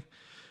puzzle game.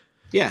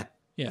 Yeah.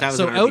 Yeah.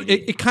 So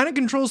it kind of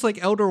controls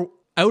like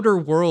Outer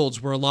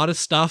Worlds, where a lot of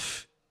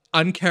stuff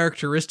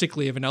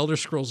uncharacteristically of an Elder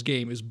Scrolls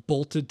game is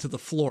bolted to the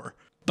floor.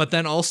 But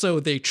then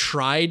also they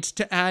tried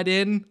to add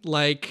in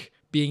like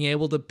being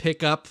able to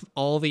pick up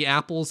all the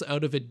apples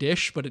out of a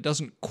dish, but it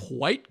doesn't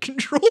quite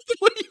control the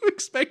way you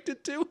expect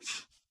it to.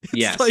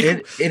 Yes. Like,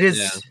 it is.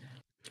 Yeah.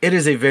 It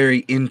is a very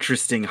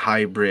interesting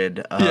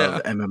hybrid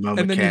of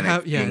MMO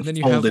mechanics and then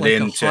you folded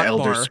have like into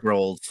Elder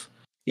Scrolls.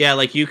 Yeah,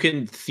 like you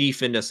can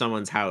thief into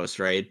someone's house,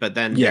 right? But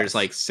then there's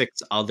like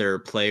 6 other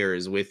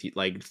players with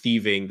like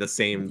thieving the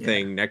same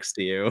thing next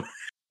to you.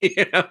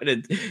 You know,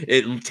 and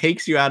it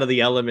takes you out of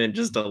the element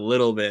just a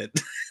little bit.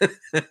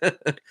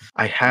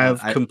 I have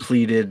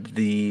completed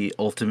the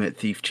Ultimate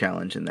Thief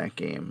challenge in that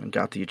game and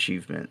got the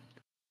achievement.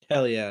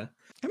 Hell yeah.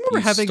 I remember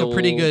having a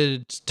pretty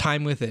good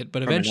time with it,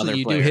 but eventually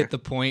you do hit the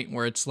point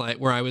where it's like,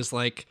 where I was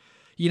like,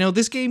 you know,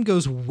 this game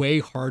goes way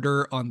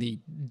harder on the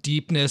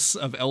deepness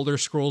of Elder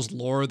Scrolls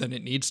lore than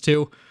it needs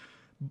to.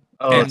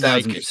 Oh,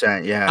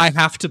 1,000%, yeah. I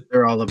have to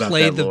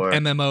play the lore.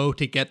 MMO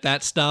to get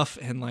that stuff,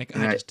 and like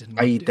I just didn't.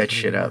 I eat that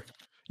shit up.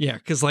 Yeah,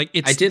 because like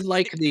it's. I did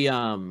like the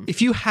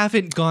If you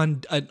haven't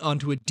gone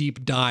onto a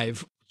deep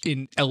dive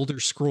in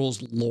Elder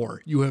Scrolls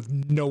lore, you have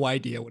no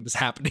idea what is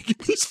happening in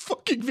these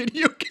fucking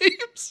video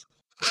games.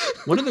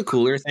 One of the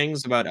cooler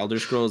things about Elder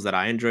Scrolls that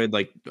I enjoyed,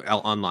 like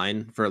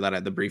online for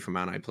the brief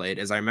amount I played,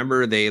 is I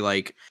remember they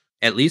like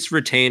at least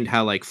retained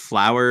how like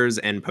flowers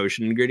and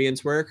potion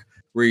ingredients work,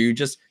 where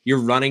you're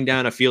running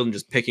down a field and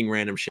just picking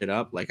random shit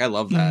up. Like I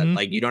love that. Mm-hmm.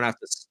 Like you don't have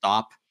to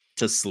stop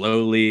to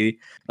slowly,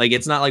 like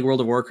it's not like World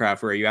of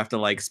Warcraft where you have to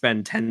like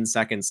spend 10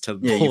 seconds to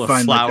pull a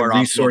flower off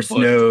resource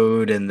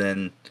node and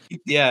then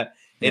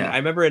And I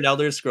remember in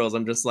Elder Scrolls,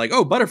 I'm just like,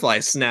 oh, butterfly,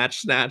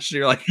 snatch.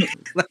 You're like,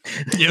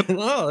 yep.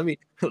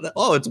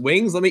 It's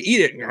wings. Let me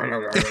eat it.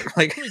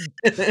 Like,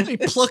 let me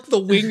pluck the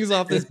wings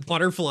off this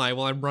butterfly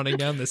while I'm running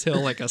down this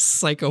hill like a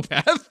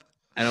psychopath.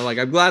 And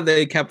I'm glad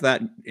they kept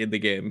that in the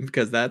game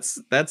because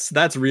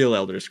that's real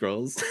Elder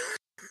Scrolls.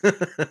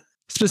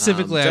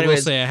 Specifically, I will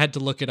say I had to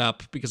look it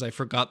up because I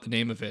forgot the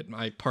name of it.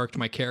 I parked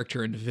my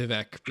character in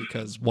Vivek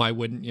because why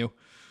wouldn't you?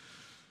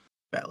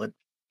 Valid.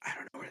 I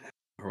don't know where that.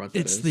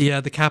 It's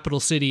the capital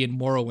city in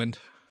Morrowind.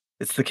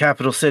 It's the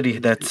capital city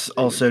that's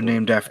also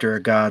named after a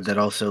god that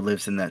also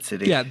lives in that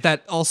city. Yeah,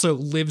 that also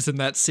lives in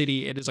that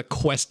city and is a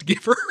quest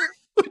giver,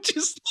 which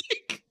is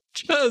like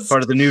just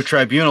part of the new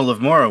tribunal of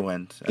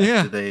Morrowind.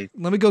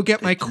 Let me go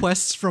get my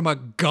quests from a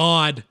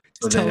god.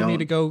 It's telling me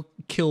to go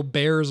kill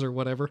bears or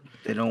whatever.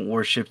 They don't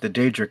worship the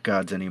Daedric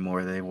gods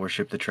anymore. They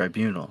worship the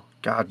tribunal.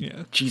 God,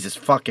 Jesus,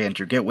 fuck,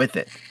 Andrew, get with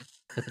it.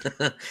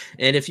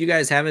 And if you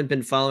guys haven't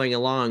been following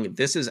along,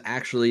 this is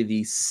actually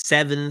the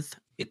 7th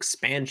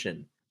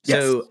expansion.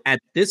 Yes. So at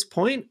this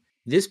point,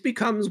 this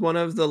becomes one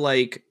of the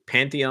like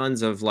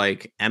pantheons of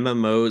like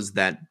MMOs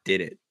that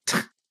did it.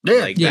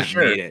 Made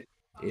it,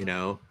 you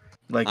know?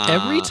 Like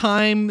every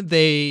time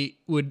they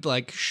would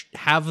like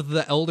have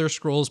the Elder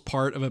Scrolls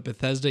part of a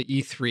Bethesda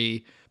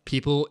E3,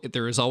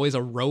 there is always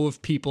a row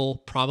of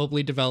people,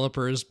 probably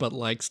developers, but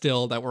like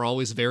still that were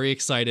always very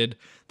excited.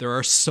 There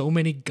are so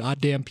many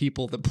goddamn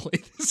people that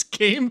play this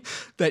game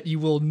that you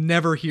will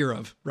never hear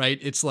of, right?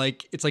 It's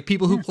like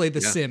people who play The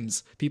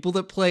Sims, people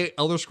that play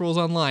Elder Scrolls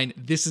Online.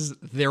 This is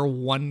their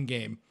one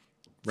game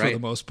for the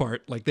most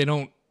part. Like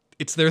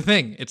it's their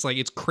thing. It's like,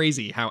 it's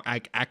crazy how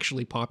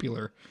actually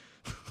popular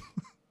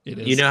it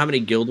is. You know how many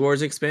Guild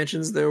Wars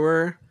expansions there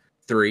were?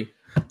 3.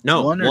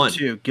 No, 1 or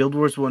 2. Guild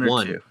Wars 1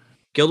 or 2.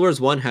 Guild Wars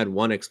 1 had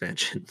 1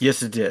 expansion.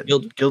 Yes, it did.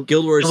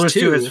 Guild Wars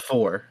 2 has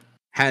 4.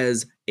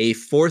 Has a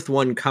 4th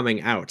one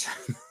coming out,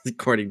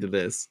 according to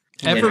this.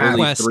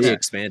 EverQuest 3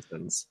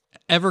 expansions.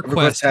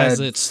 EverQuest has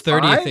its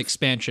 30th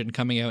expansion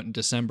coming out in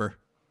December.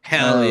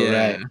 Hell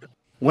yeah! Right.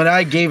 When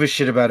I gave a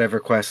shit about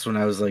EverQuest when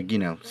I was like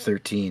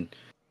 13.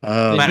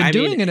 They've been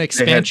doing an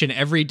expansion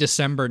every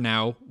December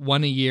now,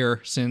 one a year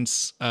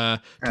since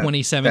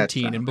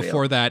 2017, and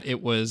before that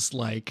it was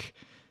like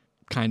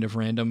kind of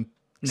random.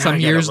 Some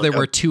years there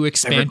were 2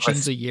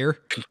 expansions a year.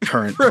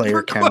 Current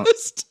player count.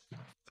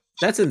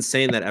 That's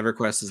insane that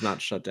EverQuest is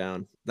not shut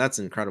down. That's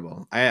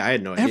incredible. I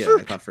had no idea.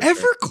 I thought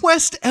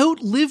EverQuest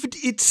outlived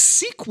its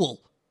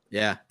sequel.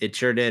 Yeah, it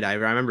sure did. I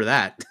remember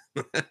that.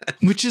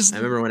 Which is I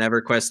remember when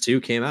EverQuest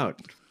 2 came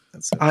out.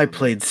 That's so I funny.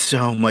 played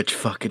so much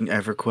fucking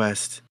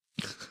EverQuest.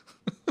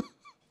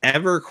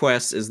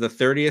 EverQuest is the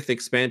 30th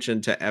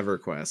expansion to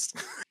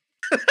EverQuest.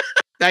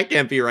 That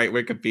can't be right,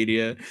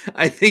 Wikipedia.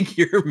 I think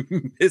you're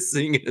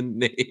missing a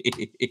name.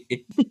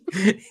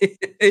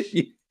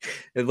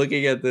 And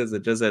looking at this,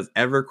 it just says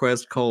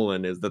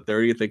EverQuest : is the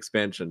 30th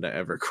expansion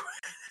to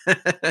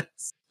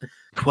EverQuest.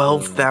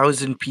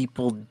 12,000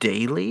 people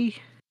daily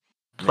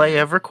play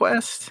Man.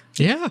 EverQuest?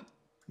 Yeah.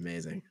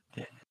 Amazing.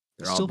 Yeah.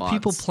 They're all Still bots.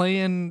 people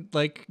playing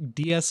like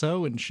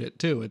DSO and shit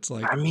too. It's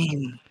like, I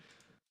mean,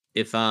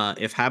 If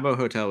Habbo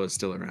Hotel was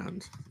still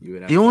around, you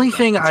would have the only 12,000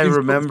 thing I people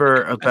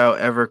remember playing. about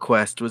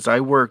EverQuest was I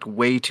worked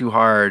way too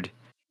hard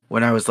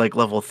when I was like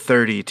level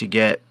 30 to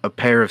get a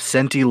pair of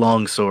Senti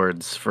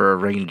longswords for a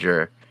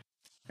ranger.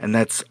 And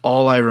that's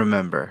all I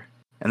remember.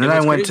 And then And I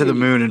what's went to the crazy-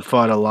 moon and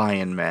fought a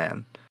lion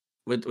man.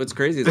 What's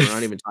crazy is we're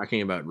not even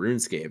talking about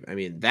RuneScape. I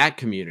mean, that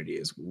community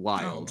is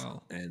wild,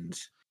 wow. and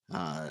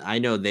I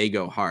know they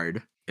go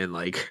hard. And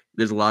like,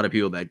 there's a lot of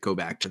people that go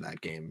back to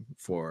that game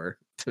for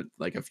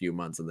like a few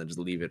months and then just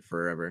leave it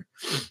forever,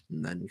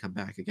 and then come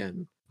back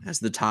again as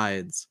the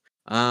tides.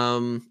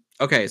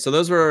 Okay, so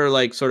those were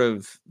like sort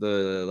of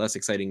the less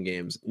exciting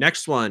games.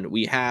 Next one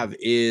we have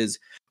is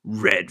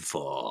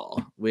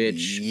Redfall,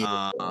 which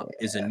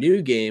is a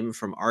new game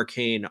from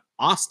Arcane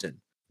Austin.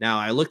 Now,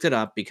 I looked it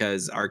up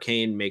because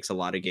Arcane makes a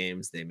lot of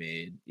games. They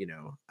made,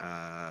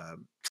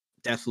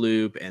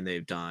 Deathloop, and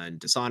they've done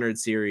Dishonored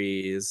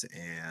series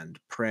and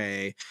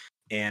Prey.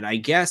 And I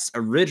guess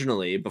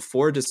originally,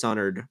 before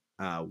Dishonored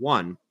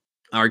 1,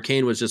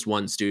 Arcane was just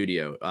one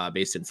studio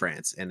based in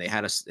France, and they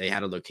had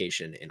a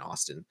location in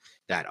Austin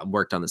that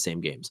worked on the same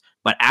games.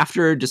 But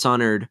after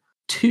Dishonored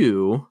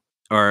 2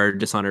 or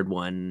Dishonored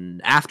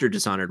 1, after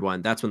Dishonored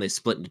 1, that's when they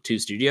split into two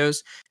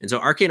studios. And so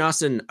Arcane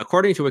Austin,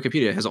 according to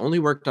Wikipedia, has only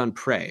worked on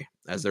Prey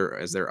as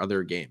their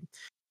other game.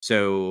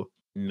 So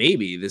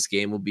maybe this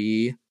game will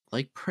be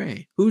like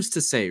Prey. Who's to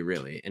say,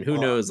 really? And who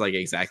knows like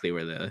exactly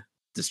where the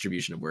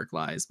distribution of work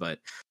lies, but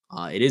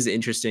it is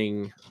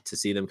interesting to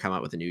see them come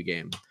out with a new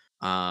game.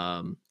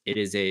 It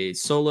is a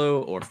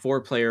solo or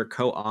 4-player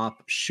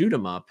co-op shoot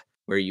 'em up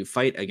where you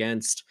fight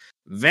against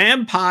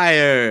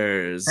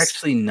vampires.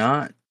 Actually,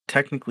 not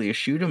technically a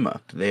shoot 'em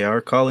up. They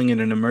are calling it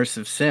an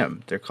immersive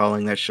sim. They're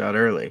calling that shot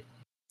early.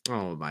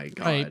 Oh my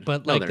god! right,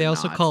 but No, like they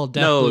also not. call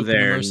Deathloop an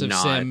immersive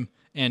sim,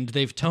 and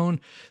they've toned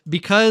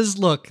because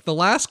look, the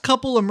last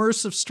couple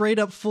immersive, straight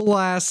up full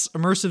ass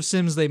immersive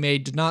sims they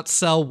made did not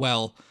sell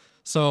well.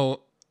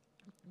 So,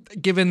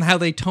 given how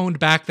they toned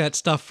back that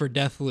stuff for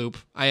Deathloop,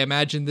 I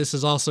imagine this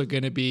is also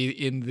going to be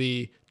in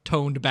the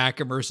toned back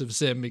immersive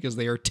sim because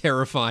they are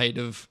terrified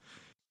of,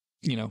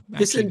 this actually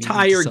needing to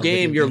entire sell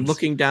game video you're games.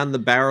 looking down the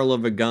barrel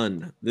of a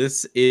gun.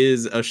 This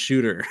is a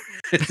shooter.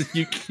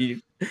 You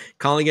keep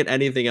calling it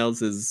anything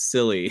else is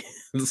silly.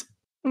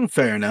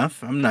 Fair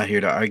enough. I'm not here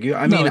to argue.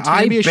 I No, mean, it's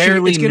gonna I be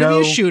barely it's gonna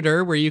know. be a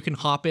shooter where you can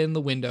hop in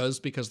the windows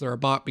because there are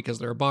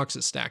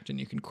boxes stacked and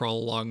you can crawl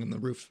along in the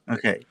roof.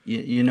 Okay,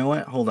 you know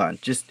what? Hold on.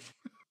 Just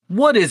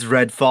what is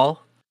Redfall?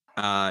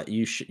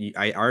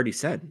 I already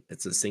said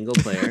it's a single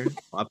player,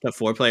 up to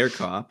 4-player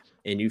co-op,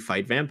 and you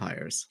fight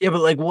vampires. Yeah,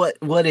 but like,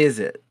 what is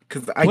it?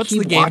 Because I What's the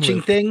keep game watching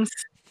loop? things.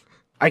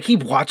 I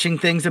keep watching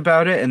things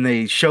about it, and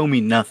they show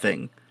me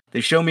nothing.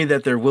 They show me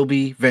that there will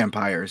be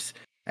vampires,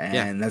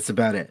 and that's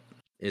about it.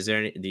 Is there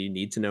any? Do you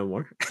need to know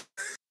more?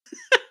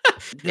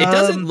 It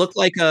doesn't look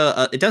like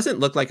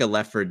a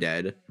Left 4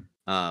 Dead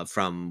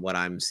from what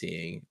I'm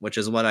seeing, which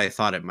is what I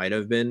thought it might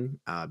have been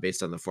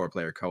based on the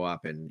 4-player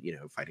co-op and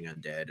fighting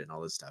undead and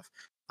all this stuff.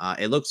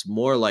 It looks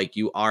more like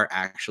you are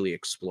actually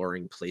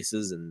exploring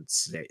places and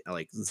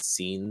like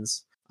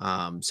scenes.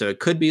 So it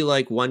could be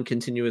like one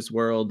continuous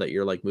world that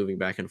you're like moving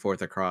back and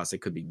forth across. It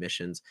could be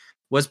missions.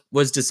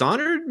 Was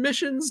Dishonored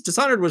missions?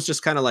 Dishonored was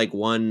just kind of like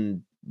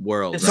one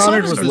world.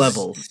 Dishonored right? was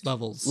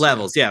levels.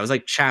 Levels. Yeah, it was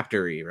like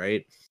chaptery,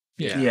 right?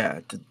 Yeah.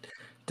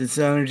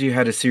 Dishonored, you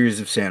had a series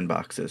of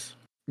sandboxes.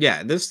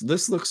 Yeah,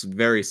 this looks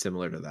very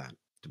similar to that,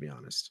 to be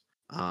honest.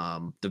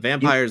 The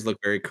vampires look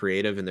very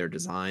creative in their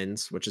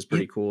designs, which is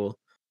pretty cool.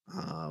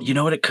 You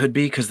know what it could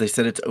be? Because they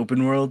said it's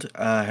open world.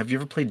 Have you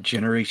ever played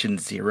Generation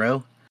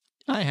Zero?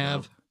 I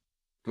have.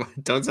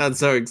 Don't sound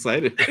so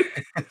excited.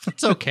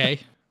 It's okay.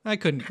 I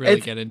couldn't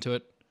really get into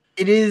it.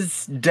 It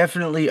is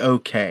definitely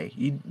okay.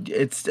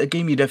 It's a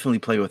game you definitely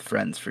play with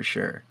friends for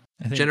sure.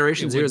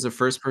 Generation Zero is a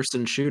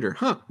first-person shooter.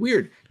 Huh,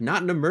 weird.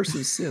 Not an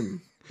immersive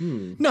sim.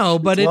 No,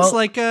 but it's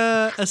like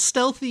a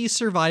stealthy,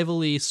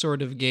 survival-y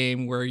sort of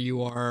game where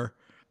you are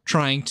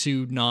trying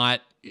to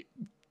not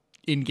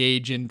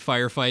engage in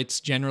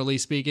firefights, generally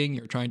speaking.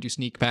 You're trying to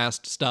sneak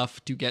past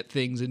stuff to get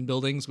things in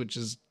buildings, which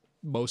is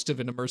most of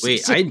an immersive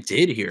sim. I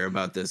did hear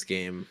about this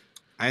game.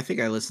 I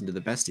think I listened to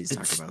the besties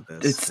talk about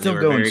this. It's still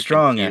going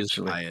strong,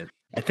 actually.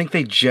 I think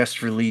they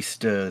just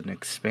released an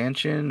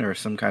expansion or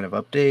some kind of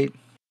update.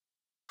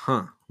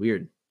 Huh,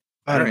 weird.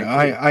 I don't know.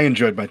 I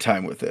enjoyed my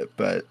time with it,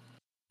 but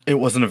it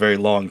wasn't a very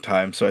long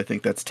time, so I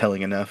think that's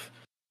telling enough.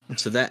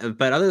 So that,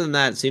 but other than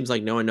that, it seems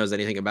like no one knows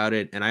anything about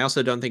it. And I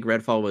also don't think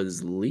Redfall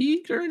was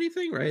leaked or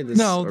anything, right?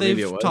 No, or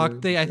maybe it they've was.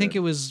 talked. I think it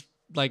was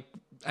like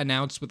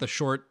announced with a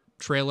short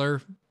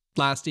trailer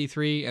last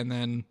E3, and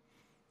then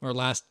or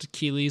last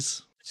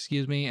Keeley's,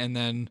 excuse me, and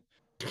then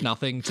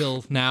nothing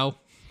till now.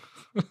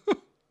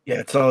 Yeah,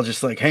 it's all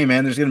just like, hey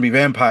man, there's gonna be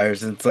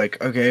vampires, and it's like,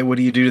 okay, what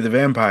do you do to the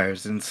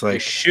vampires? And it's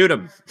like, shoot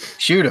them.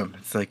 Shoot them.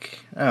 It's like,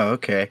 oh,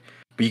 okay,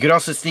 but you could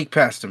also sneak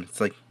past them.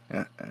 It's like,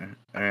 all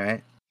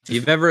right. If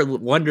you've ever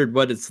wondered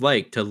what it's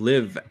like to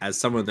live as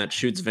someone that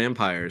shoots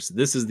vampires,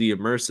 this is the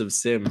immersive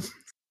sim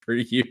for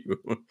you.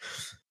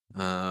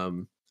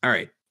 All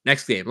right,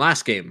 next game,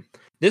 last game.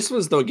 This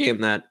was the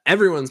game that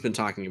everyone's been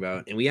talking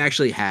about, and we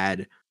actually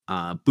had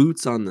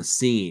boots on the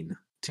scene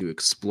to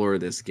explore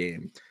this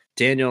game.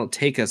 Daniel,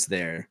 take us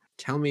there.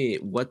 Tell me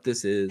what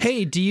this is.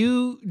 Hey, do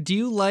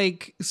you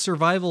like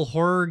survival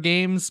horror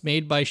games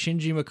made by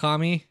Shinji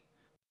Mikami?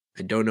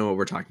 I don't know what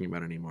we're talking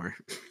about anymore.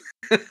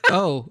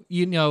 Oh,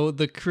 you know,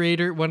 the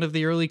creator, one of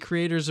the early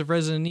creators of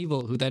Resident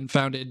Evil, who then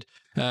founded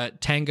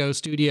Tango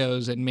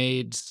Studios and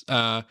made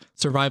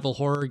survival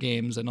horror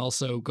games and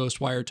also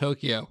Ghostwire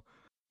Tokyo.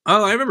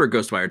 Oh, I remember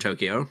Ghostwire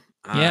Tokyo.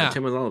 Yeah.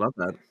 Tim was all about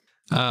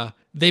that.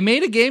 They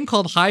made a game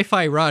called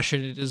Hi-Fi Rush,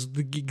 and it is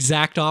the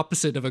exact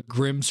opposite of a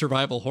grim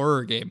survival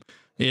horror game.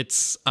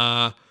 It's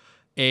a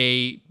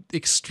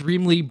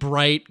extremely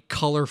bright,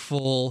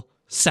 colorful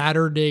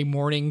Saturday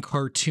morning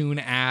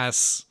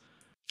cartoon-ass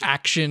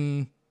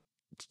action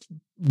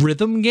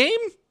rhythm game.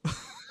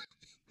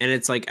 And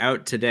it's like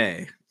out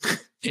today.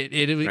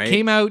 It right?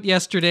 came out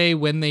yesterday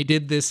when they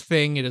did this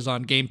thing. It is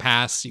on Game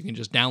Pass. You can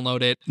just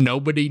download it.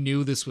 Nobody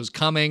knew this was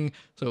coming,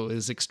 so it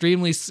was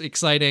extremely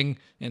exciting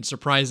and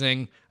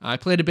surprising. I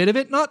played a bit of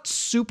it, not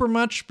super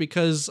much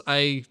because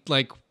I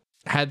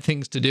had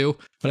things to do,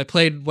 but I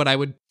played what I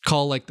would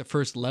call like the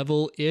first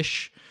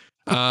level-ish.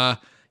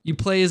 You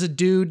play as a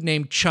dude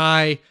named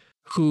Chai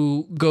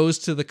who goes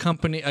to a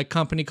company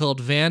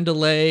called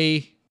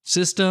Vandalay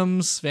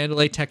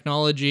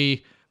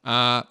Technology,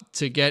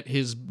 to get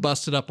his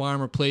busted up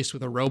arm replaced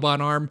with a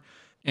robot arm.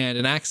 And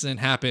an accident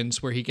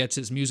happens where he gets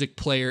his music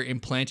player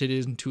implanted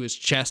into his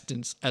chest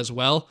as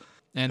well.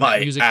 And by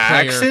that music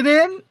accident?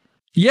 player,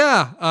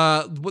 yeah,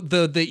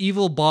 the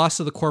evil boss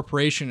of the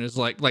corporation is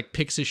like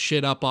picks his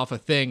shit up off a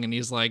thing, and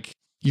he's like,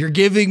 "You're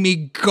giving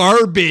me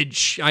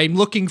garbage. I'm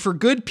looking for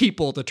good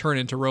people to turn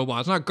into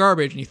robots, not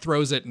garbage." And he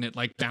throws it, and it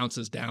like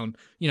bounces down.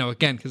 You know,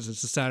 again, because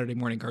it's a Saturday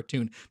morning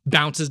cartoon,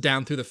 bounces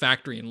down through the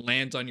factory and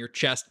lands on your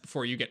chest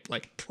before you get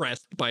like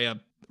pressed by a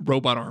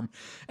robot arm.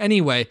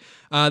 Anyway,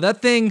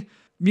 that thing,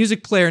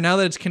 music player, now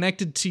that it's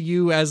connected to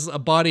you as a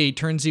body,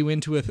 turns you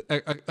into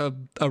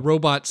a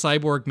robot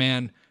cyborg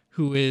man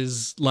who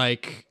is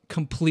like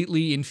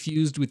completely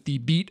infused with the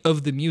beat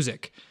of the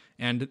music.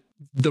 And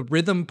the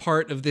rhythm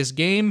part of this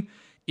game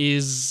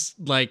is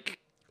like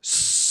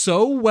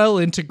so well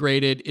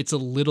integrated, it's a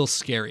little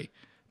scary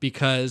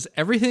because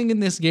everything in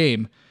this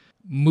game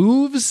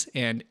moves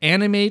and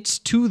animates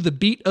to the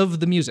beat of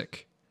the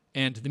music.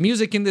 And the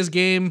music in this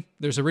game,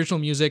 there's original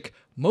music.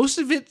 Most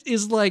of it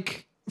is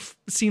like,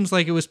 seems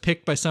like it was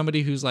picked by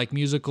somebody whose like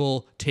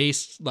musical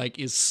taste like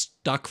is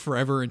stuck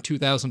forever in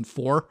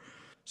 2004.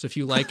 So if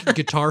you like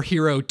Guitar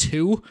Hero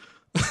 2,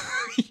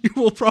 you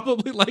will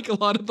probably like a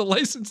lot of the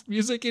licensed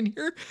music in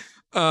here.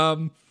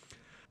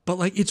 But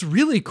like, it's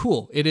really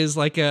cool. It is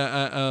like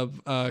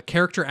a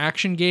character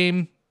action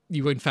game.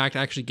 You in fact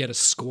actually get a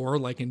score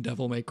like in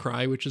Devil May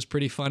Cry, which is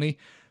pretty funny.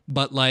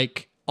 But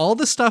like all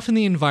the stuff in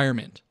the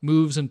environment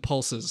moves and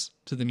pulses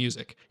to the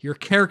music. Your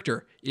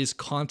character is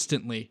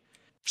constantly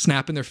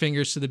snapping their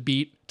fingers to the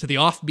beat, to the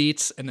off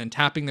beats, and then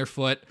tapping their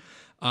foot.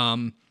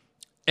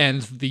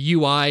 And the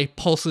UI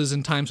pulses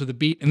in times with the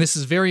beat. And this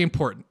is very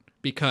important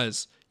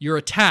because your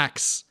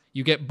attacks,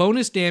 you get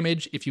bonus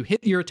damage if you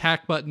hit your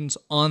attack buttons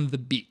on the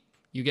beat.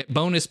 You get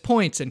bonus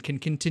points and can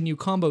continue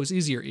combos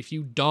easier if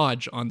you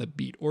dodge on the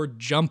beat or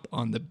jump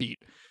on the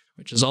beat,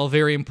 which is all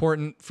very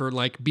important for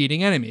like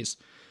beating enemies.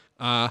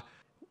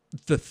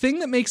 The thing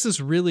that makes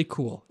this really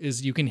cool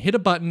is you can hit a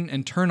button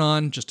and turn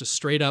on just a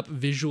straight up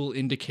visual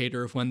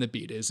indicator of when the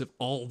beat is, if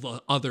all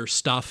the other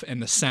stuff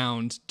and the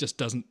sound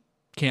just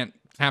can't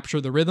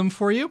capture the rhythm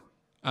for you.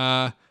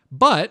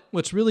 But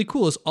what's really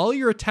cool is all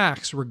your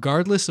attacks,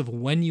 regardless of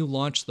when you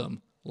launch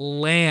them,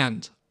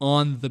 land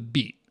on the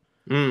beat.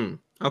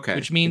 Okay.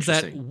 Which means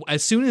that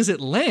as soon as it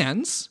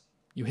lands,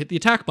 you hit the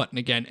attack button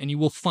again and you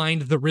will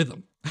find the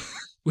rhythm,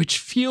 which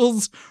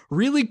feels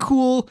really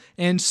cool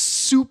and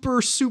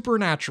super, super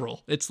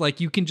natural. It's like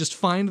you can just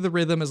find the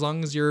rhythm as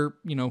long as you're,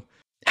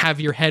 have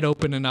your head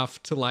open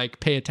enough to like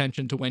pay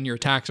attention to when your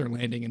attacks are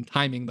landing and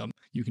timing them.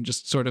 You can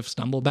just sort of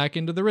stumble back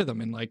into the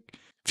rhythm and like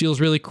feels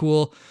really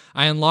cool.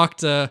 I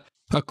unlocked a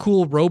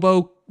cool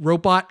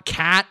robot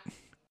cat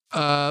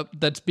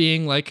that's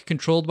being like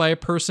controlled by a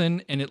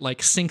person, and it like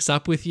syncs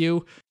up with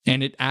you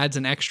and it adds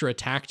an extra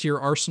attack to your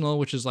arsenal,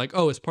 which is like,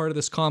 oh, as part of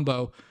this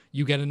combo,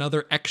 you get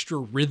another extra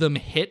rhythm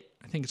hit.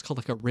 I think it's called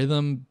like a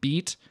rhythm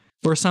beat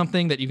or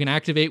something that you can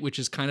activate, which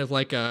is kind of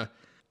like a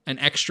an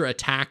extra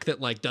attack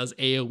that like does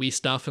AoE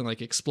stuff and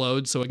like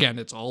explodes. So again,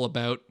 it's all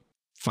about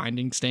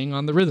staying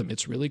on the rhythm.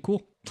 It's really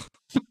cool.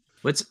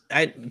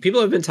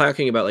 People have been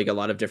talking about like a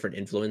lot of different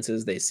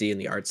influences they see in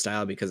the art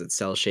style because it's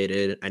cell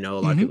shaded. I know a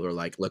lot of people are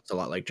like looks a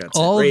lot like Jet Set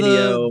all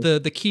Radio.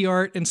 The key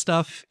art and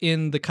stuff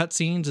in the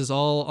cutscenes is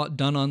all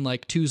done on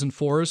like 2s and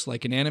 4s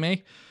like an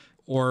anime,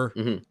 or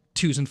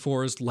 2s and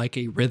 4s like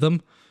a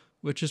rhythm,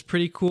 which is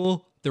pretty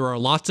cool. There are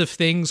lots of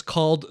things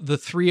called the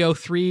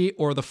 303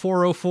 or the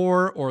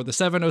 404 or the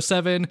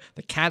 707.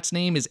 The cat's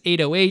name is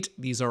 808.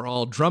 These are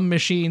all drum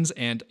machines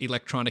and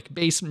electronic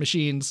bass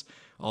machines,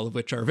 all of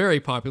which are very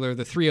popular.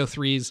 The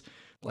 303s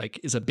like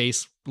is a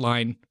bass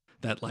line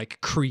that like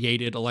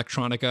created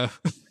electronica.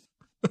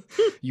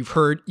 You've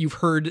heard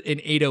an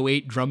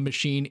 808 drum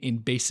machine in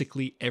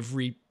basically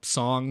every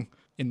song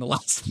in the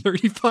last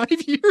 35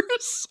 years.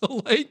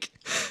 So like,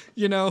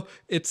 you know,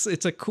 it's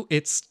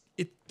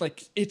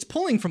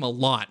pulling from a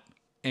lot,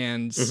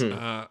 and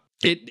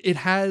it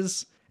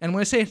has. And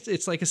when I say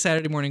it's like a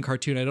Saturday morning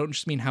cartoon, I don't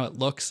just mean how it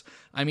looks.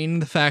 I mean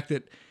the fact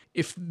that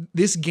if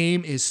this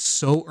game is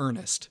so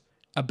earnest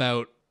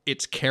about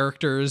its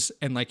characters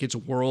and like its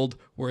world,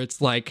 where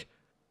it's like,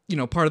 you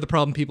know, part of the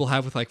problem people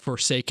have with like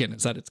Forsaken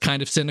is that it's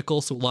kind of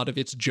cynical, so a lot of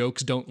its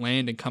jokes don't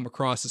land and come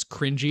across as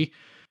cringy.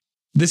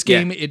 This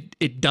game,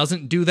 it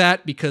doesn't do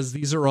that, because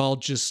these are all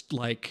just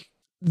like,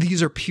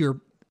 these are pure.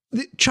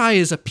 Chai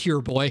is a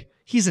pure boy.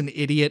 He's an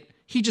idiot.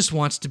 He just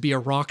wants to be a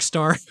rock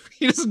star.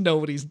 He doesn't know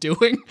what he's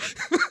doing.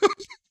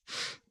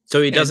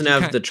 So he doesn't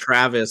have the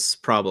Travis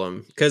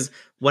problem. Because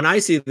when I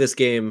see this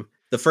game,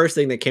 the first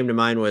thing that came to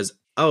mind was,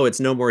 oh, it's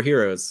No More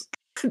Heroes.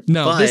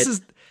 No,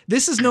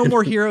 this is No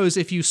More Heroes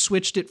if you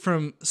switched it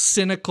from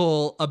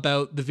cynical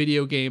about the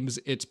video games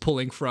it's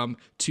pulling from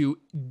to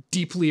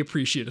deeply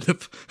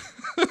appreciative.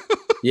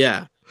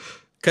 Yeah.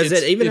 Because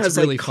it even has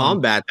really like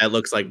combat that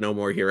looks like No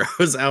More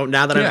Heroes.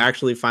 Now that I'm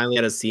actually finally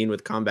at a scene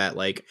with combat,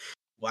 like,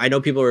 I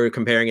know people are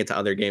comparing it to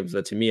other games,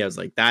 but to me, I was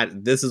like,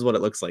 this is what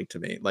it looks like to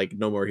me. Like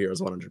No More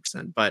Heroes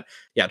 100%. But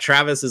yeah,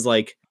 Travis is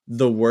like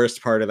the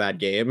worst part of that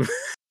game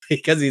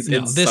because he's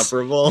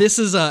insufferable. This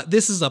is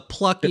a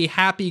plucky,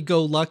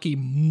 happy-go-lucky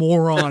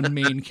moron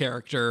main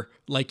character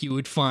like you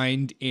would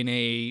find in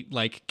a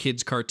like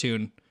kids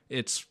cartoon.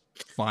 It's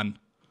fun.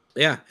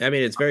 Yeah, I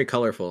mean, it's very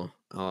colorful.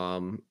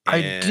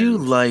 I do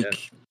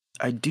like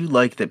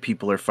that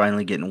people are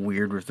finally getting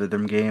weird with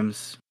rhythm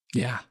games.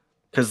 Yeah,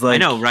 because like, I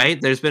know, right?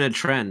 There's been a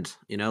trend,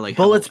 you know, like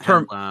Bullets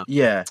Per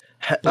Minute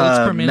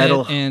and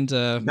Metal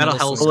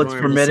Hellsinger. Bullets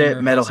Per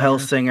Minute, Metal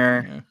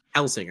Hellsinger. Yeah.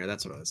 Hellsinger,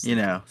 that's what it was. You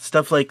know,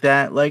 stuff like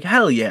that. Like,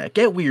 hell yeah,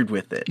 get weird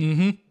with it.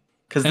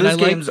 Because those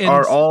games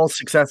are all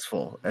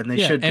successful, and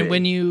they should be. And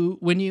when you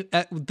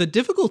the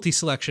difficulty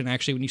selection,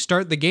 actually, when you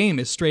start the game,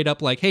 is straight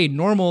up like, hey,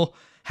 normal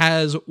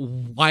has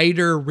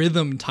wider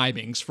rhythm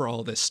timings for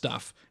all this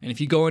stuff. And if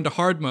you go into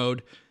hard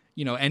mode,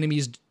 you know,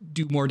 enemies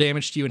do more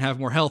damage to you and have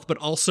more health, but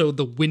also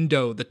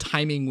the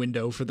timing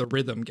window for the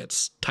rhythm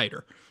gets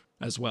tighter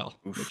as well,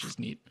 which is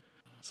neat.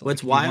 So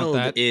what's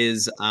wild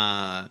is,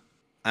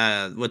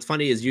 what's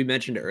funny is you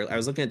mentioned earlier, I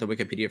was looking at the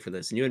Wikipedia for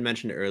this, and you had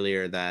mentioned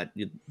earlier that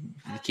you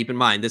keep in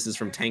mind, this is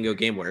from Tango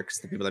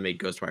Gameworks, the people that made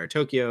Ghostwire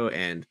Tokyo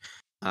and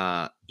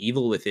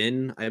Evil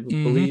Within, I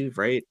believe,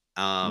 right?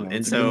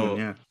 And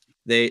so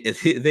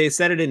they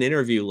said in an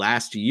interview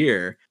last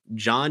year,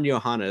 John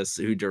Johannes,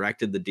 who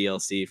directed the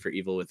DLC for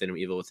Evil Within and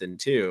Evil Within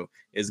 2,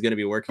 is going to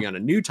be working on a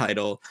new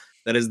title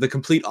that is the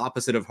complete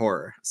opposite of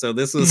horror. So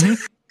this was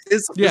this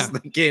was the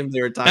game they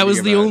were talking about. That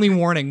was the only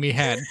warning we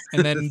had.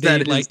 And then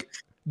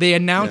they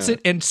announce it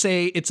and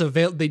say it's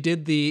available. They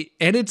did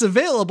and it's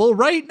available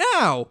right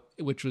now,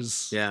 which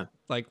was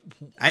like,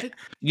 I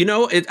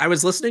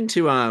was listening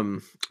to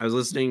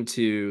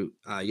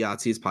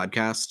Yahtzee's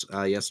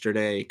podcast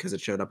yesterday because it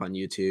showed up on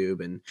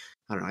YouTube, and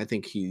I don't know, I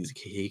think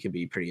he could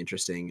be pretty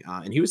interesting.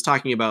 And he was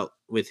talking about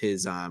with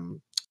his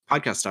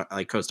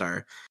podcast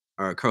co-star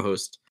or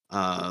co-host,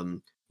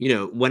 you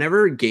know,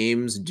 whenever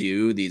games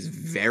do these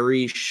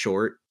very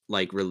short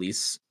like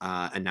release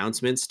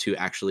announcements to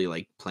actually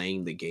like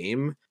playing the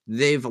game,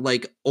 they've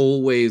like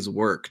always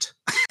worked.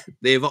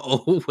 They've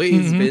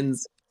always been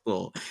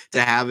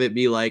to have it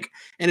be like,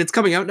 and it's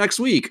coming out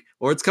next week,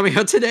 or it's coming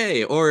out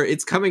today, or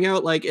it's coming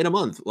out like in a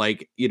month,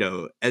 like, you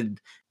know.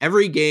 And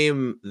every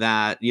game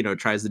that, you know,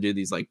 tries to do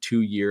these like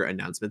 2-year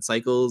announcement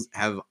cycles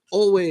have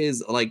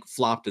always like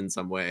flopped in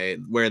some way,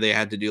 where they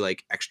had to do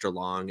like extra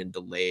long and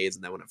delays,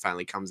 and then when it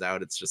finally comes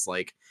out, it's just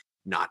like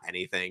not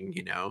anything,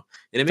 you know.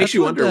 And it makes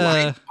you wonder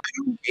why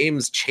do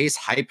games chase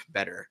hype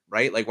better,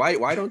 right? Like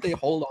why don't they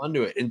hold on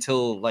to it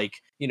until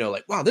like, you know,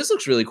 like, wow, this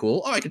looks really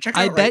cool, oh, I can check it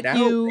out right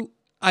now.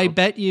 I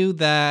bet you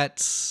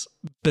that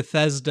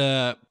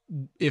Bethesda,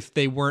 if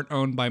they weren't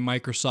owned by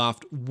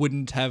Microsoft,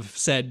 wouldn't have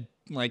said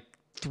like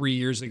 3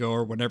 years ago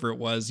or whenever it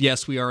was,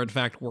 yes, we are in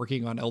fact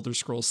working on Elder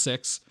Scrolls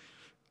 6.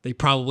 They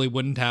probably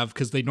wouldn't have,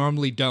 because they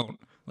normally don't.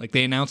 Like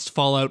they announced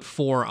Fallout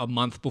 4 a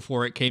month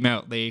before it came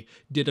out. They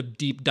did a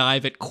deep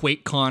dive at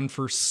QuakeCon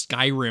for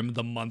Skyrim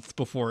the month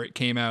before it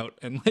came out.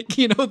 And like,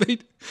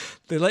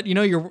 they let you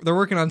know they're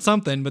working on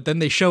something, but then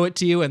they show it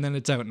to you and then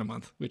it's out in a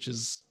month, which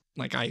is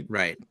like I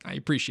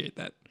appreciate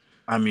that.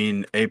 I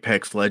mean,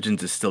 Apex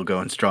Legends is still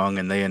going strong,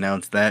 and they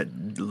announced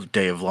that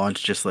day of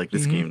launch just like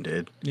this game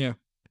did. Yeah.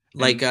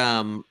 Like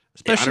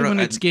especially when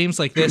it's games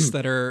like this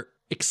that are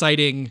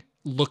exciting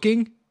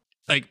looking.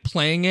 Like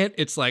playing it,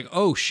 it's like,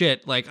 oh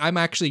shit, like I'm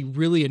actually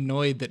really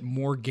annoyed that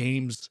more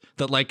games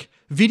that like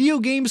video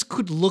games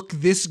could look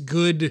this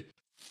good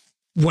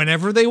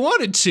whenever they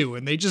wanted to,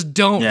 and they just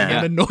don't. Yeah.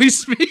 And it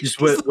annoys me.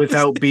 Just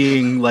without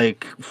being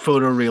like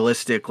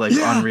photorealistic, like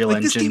Unreal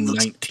like, Engine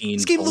 19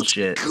 this game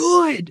bullshit. Looks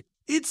good.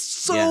 It's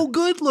so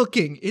good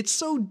looking. It's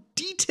so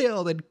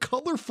detailed and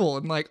colorful,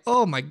 and like,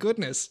 oh my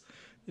goodness.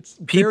 It's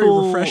very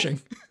refreshing.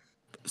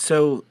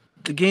 So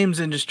the games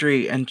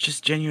industry and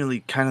just genuinely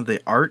kind of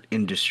the art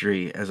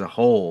industry as a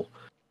whole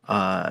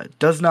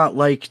does not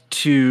like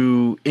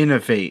to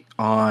innovate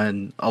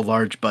on a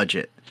large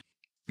budget.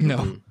 No.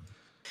 Mm-hmm.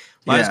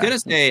 Well, I was gonna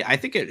say, I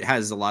think it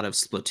has a lot of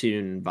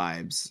Splatoon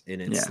vibes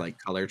in its like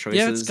color choices.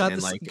 Yeah, it's got,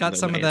 and, got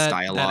some of that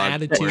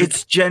attitude.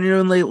 It's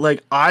genuinely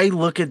like I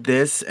look at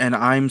this and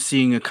I'm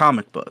seeing a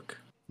comic book.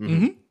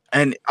 Mm-hmm.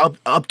 And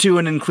up to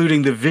and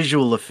including the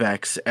visual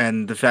effects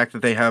and the fact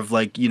that they have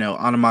like,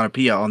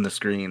 onomatopoeia on the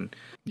screen.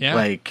 Yeah.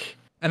 Like,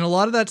 and a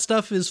lot of that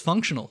stuff is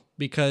functional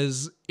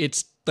because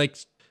it's like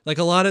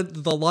a lot of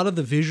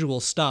the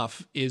visual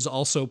stuff is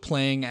also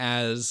playing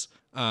as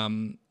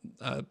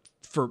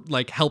for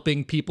like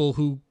helping people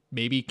who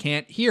maybe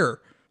can't hear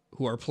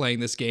who are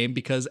playing this game,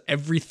 because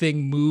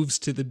everything moves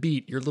to the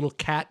beat. Your little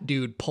cat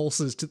dude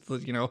pulses to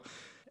the,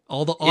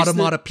 all the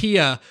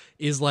automatopoeia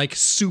is like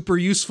super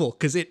useful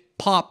because it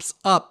pops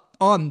up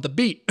on the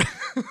beat.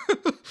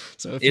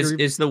 So if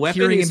is the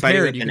weapon hearing he's fighting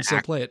impaired, with you an can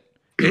still play it.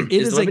 It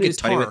is a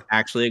guitar.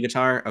 Actually a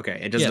guitar? Okay,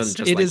 it just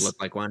doesn't just look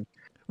like one.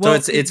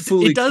 Well, so it's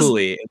fully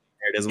coolly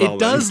as well. It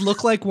does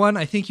look like one.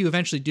 I think you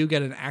eventually do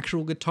get an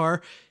actual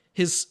guitar.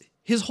 His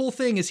whole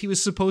thing is he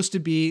was supposed to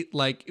be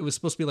like, it was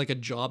supposed to be like a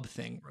job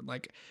thing. Where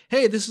like,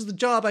 hey, this is the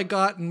job I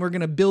got, and we're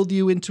gonna build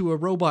you into a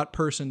robot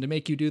person to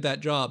make you do that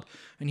job.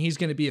 And he's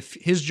gonna be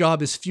his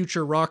job is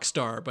future rock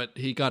star, but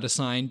he got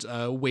assigned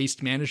a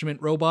waste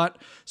management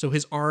robot. So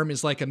his arm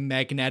is like a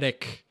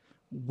magnetic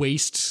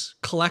waste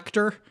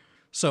collector.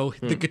 So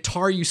the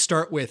guitar you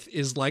start with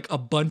is like a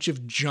bunch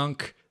of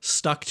junk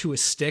stuck to a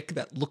stick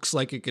that looks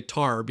like a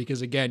guitar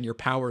because, again, your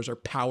powers are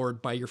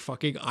powered by your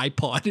fucking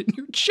iPod in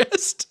your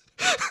chest.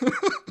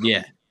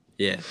 Yeah.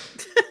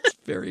 It's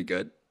very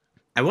good.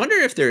 I wonder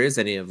if there is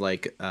any of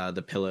like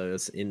the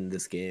pillows in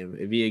this game.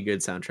 It'd be a good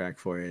soundtrack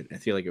for it. I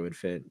feel like it would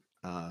fit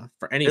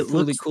for any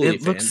fully cool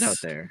fans out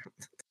there.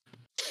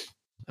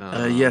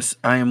 Yes,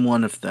 I am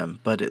one of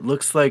them, but it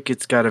looks like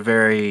it's got a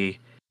very,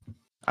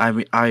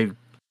 I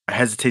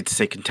hesitate to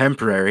say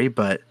contemporary,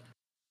 but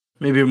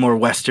maybe a more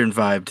Western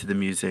vibe to the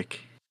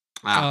music.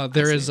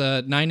 There is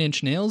 9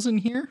 Inch Nails in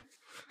here.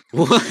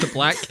 What?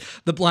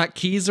 The Black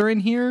Keys are in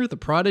here. The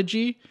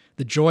Prodigy,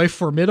 the Joy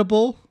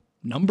Formidable,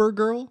 Number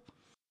Girl,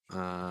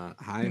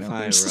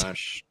 Hi-Fi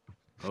Rush,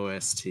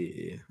 OST.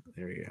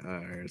 There we go.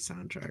 Our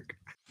soundtrack.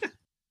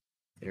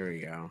 There we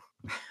go.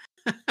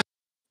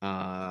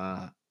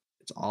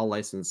 It's all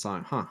licensed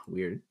song. Huh?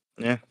 Weird.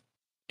 Yeah.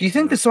 Do you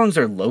think the songs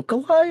are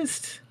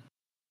localized?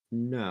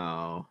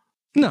 No.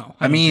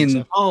 I mean,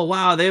 so. Oh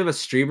wow, they have a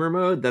streamer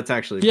mode. That's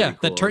actually pretty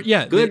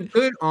cool.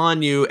 Good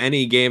on you.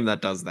 Any game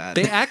that does that.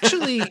 They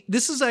actually,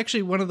 this is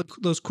actually one of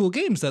those cool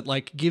games that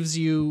like gives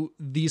you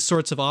these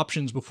sorts of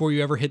options before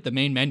you ever hit the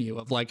main menu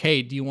of like,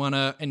 hey, do you want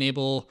to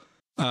enable,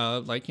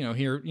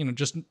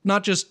 just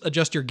not just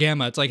adjust your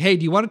gamma. It's like, hey,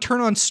 do you want to turn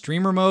on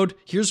streamer mode?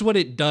 Here's what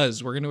it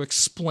does. We're going to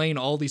explain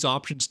all these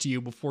options to you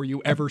before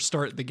you ever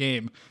start the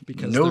game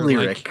because no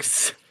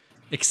lyrics. Like,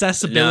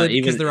 accessibility,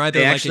 because they're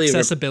either like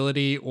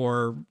accessibility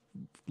or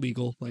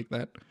legal like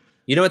that.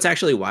 You know what's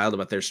actually wild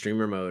about their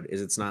streamer mode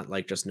is it's not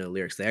like just no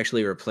lyrics. They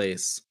actually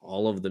replace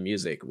all of the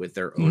music with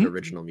their own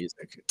original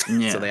music.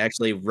 Yeah. So they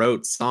actually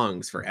wrote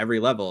songs for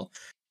every level,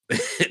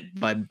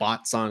 but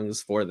bought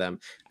songs for them.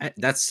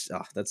 That's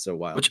so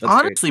wild. Which that's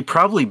honestly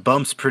probably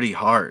bumps pretty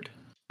hard.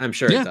 I'm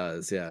sure it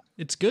does. Yeah,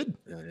 it's good.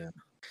 Yeah.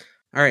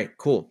 All right,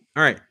 cool.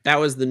 All right, that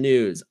was the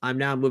news. I'm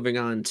now moving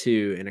on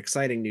to an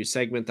exciting new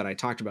segment that I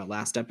talked about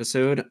last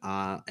episode,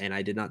 and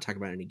I did not talk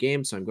about any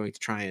games, so I'm going to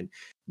try and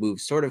move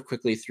sort of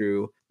quickly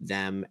through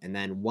them, and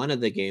then one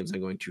of the games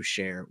I'm going to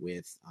share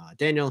with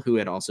Daniel, who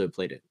had also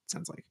played it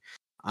sounds like.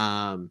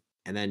 And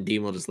then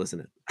Dean will just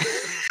listen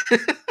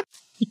it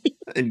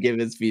and give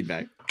his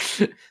feedback.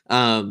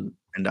 And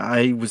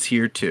I was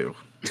here too.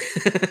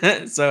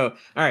 So,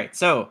 all right.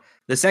 So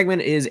the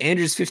segment is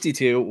Andrew's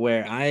 52,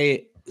 where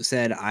I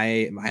said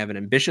I have an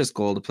ambitious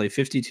goal to play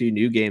 52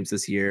 new games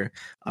this year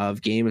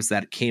of games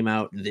that came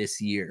out this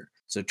year.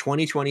 So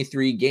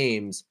 2023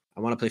 games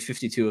I want to play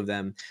 52 of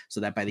them so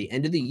that by the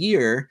end of the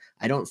year,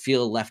 I don't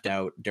feel left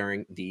out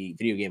during the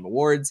Video Game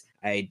Awards.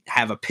 I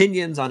have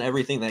opinions on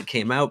everything that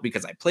came out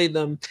because I played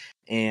them,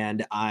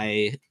 and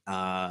I,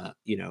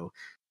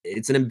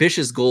 it's an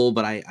ambitious goal,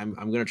 but I'm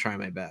going to try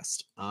my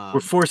best. We're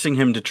forcing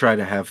him to try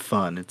to have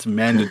fun. It's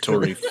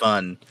mandatory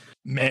fun.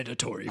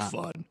 Mandatory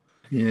fun.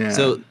 Yeah.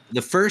 So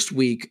the first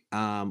week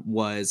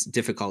was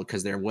difficult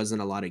because there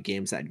wasn't a lot of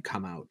games that had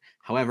come out.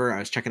 However, I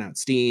was checking out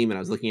Steam and I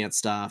was looking at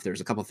stuff.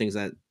 There's a couple things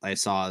that I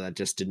saw that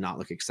just did not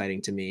look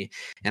exciting to me.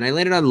 And I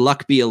landed on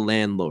Luck Be a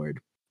Landlord.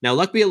 Now,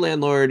 Luck Be a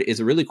Landlord is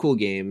a really cool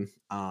game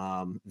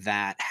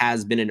that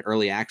has been in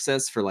early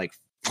access for like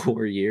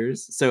 4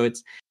 years. So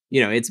it's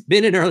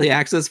been in early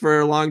access for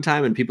a long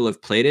time and people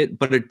have played it,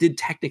 but it did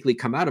technically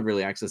come out of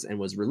early access and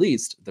was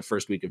released the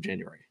first week of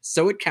January.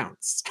 So it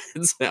counts.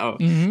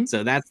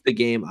 So that's the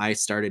game I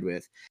started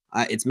with.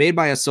 It's made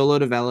by a solo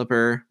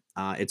developer.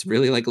 It's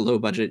really like a low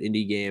budget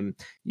indie game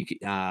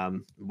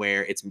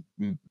where it's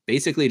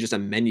basically just a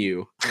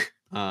menu.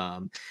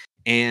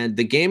 And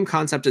the game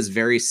concept is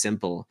very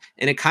simple,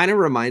 and it kind of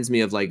reminds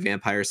me of like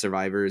Vampire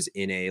Survivors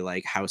in a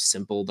like how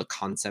simple the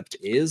concept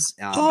is.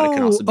 But it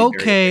can also be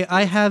okay.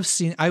 I have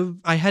seen.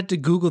 I had to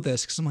Google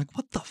this because I'm like,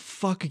 what the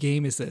fuck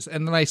game is this?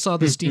 And then I saw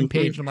the Steam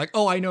page, and I'm like,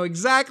 oh, I know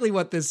exactly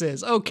what this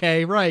is.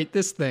 Okay, right,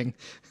 this thing.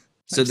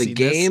 So the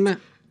game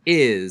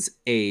is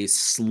a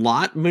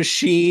slot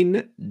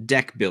machine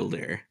deck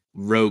builder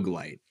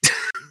roguelite.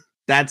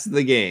 That's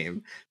the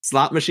game.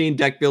 Slot machine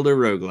deck builder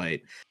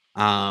roguelite.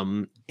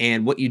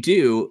 And what you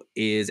do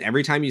is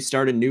every time you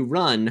start a new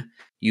run,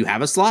 you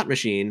have a slot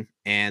machine,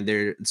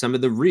 and some of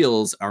the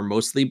reels are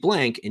mostly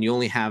blank, and you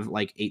only have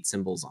like 8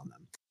 symbols on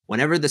them.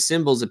 Whenever the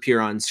symbols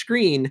appear on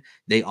screen,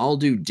 they all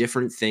do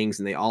different things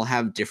and they all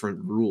have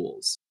different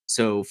rules.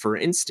 So for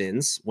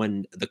instance,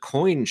 when the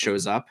coin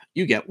shows up,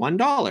 you get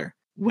 $1.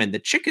 When the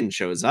chicken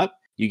shows up,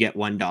 you get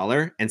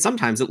 $1, and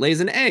sometimes it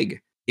lays an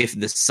egg. If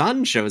the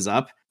sun shows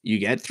up, you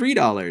get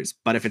 $3.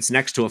 But if it's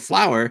next to a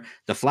flower,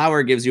 the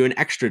flower gives you an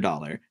extra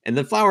 $1. And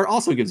the flower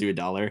also gives you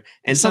 $1.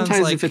 And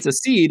sometimes if it's a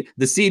seed,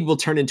 the seed will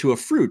turn into a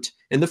fruit.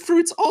 And the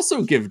fruits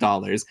also give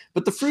dollars.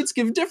 But the fruits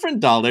give different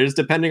dollars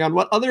depending on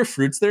what other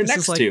fruits they're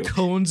next to. This is like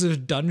Cones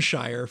of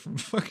Dunshire from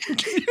fucking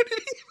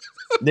Community.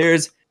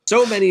 There's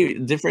so many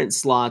different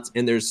slots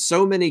and there's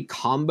so many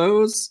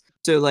combos.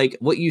 So like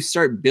what you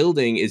start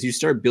building is you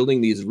start building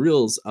these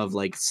reels of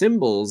like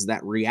symbols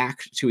that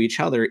react to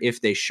each other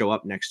if they show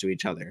up next to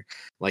each other.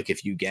 Like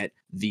if you get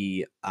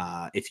the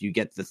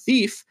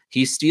thief,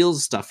 he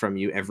steals stuff from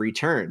you every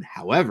turn.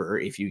 However,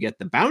 if you get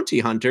the bounty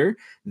hunter,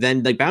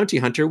 then the bounty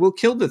hunter will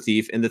kill the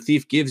thief and the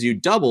thief gives you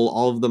double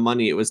all of the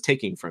money it was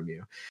taking from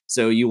you.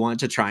 So you want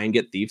to try and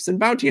get thieves and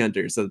bounty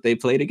hunters so that they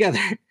play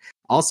together.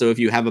 Also, if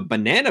you have a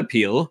banana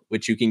peel,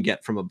 which you can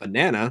get from a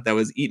banana that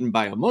was eaten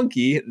by a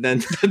monkey, then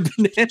the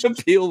banana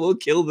peel will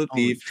kill the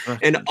thief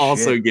and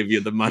also give you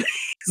the money.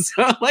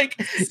 So,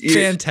 like,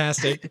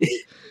 fantastic.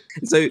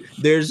 So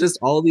there's just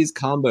all these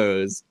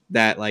combos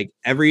that, like,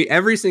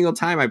 every single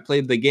time I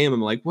played the game, I'm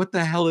like, what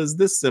the hell is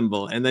this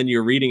symbol? And then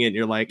you're reading it, and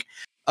you're like,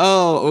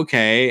 oh,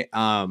 okay.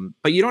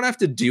 But you don't have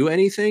to do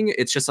anything.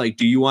 It's just like,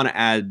 do you want to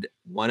add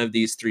one of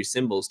these 3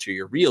 symbols to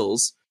your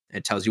reels?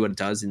 It tells you what it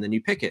does, and then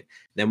you pick it.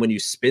 Then when you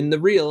spin the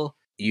reel,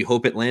 you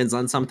hope it lands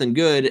on something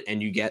good,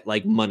 and you get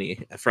like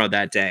money for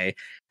that day.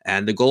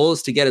 And the goal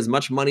is to get as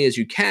much money as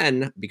you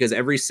can, because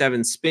every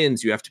 7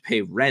 spins you have to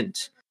pay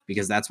rent,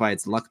 because that's why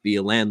it's Luck Be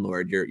a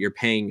Landlord. You're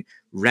paying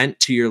rent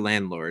to your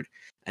landlord.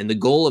 And the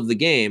goal of the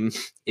game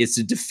is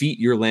to defeat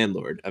your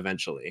landlord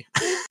eventually.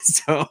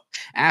 So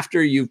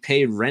after you've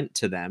paid rent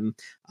to them,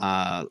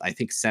 I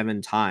think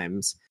 7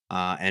 times,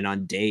 and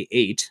on day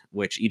 8,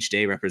 which each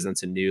day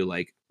represents a new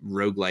like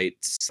roguelite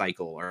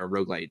cycle or a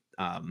roguelite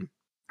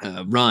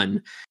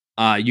run,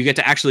 you get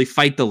to actually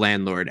fight the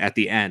landlord at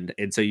the end.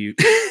 And so you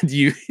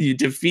you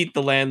defeat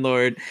the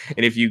landlord,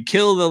 and if you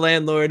kill the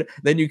landlord,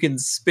 then you can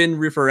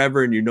spin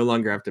forever and you no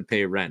longer have to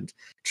pay rent.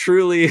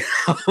 Truly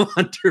a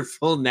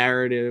wonderful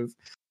narrative.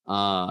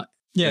 The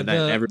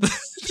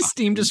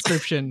Steam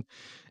description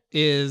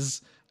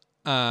is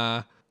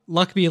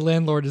Luck Be a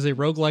Landlord is a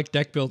roguelike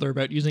deck builder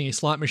about using a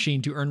slot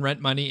machine to earn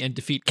rent money and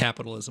defeat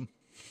capitalism.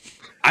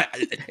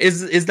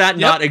 Is that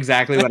not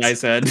exactly what I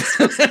said?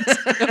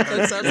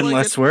 In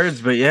less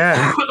words, but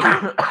yeah.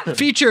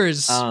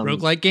 Features,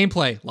 roguelike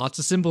gameplay, lots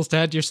of symbols to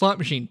add to your slot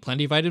machine,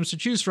 plenty of items to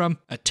choose from,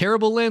 a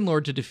terrible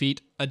landlord to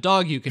defeat, a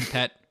dog you can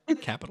pet,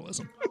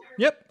 capitalism.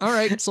 Yep, all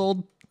right,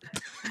 sold.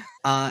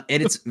 And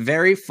it's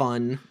very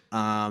fun.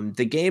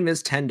 The game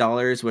is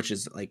 $10, which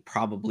is like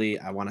probably,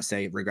 I want to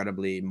say,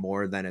 regrettably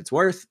more than it's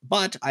worth.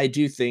 But I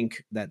do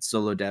think that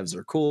solo devs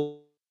are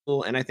cool,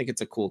 and I think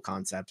it's a cool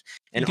concept.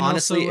 And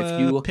honestly, also, if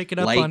you pick it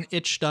up on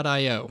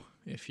itch.io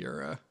if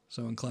you're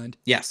so inclined.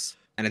 Yes,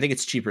 and I think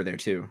it's cheaper there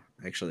too,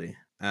 actually.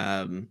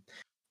 And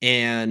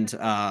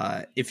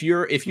if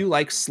you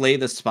like Slay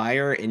the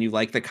Spire and you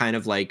like the kind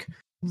of like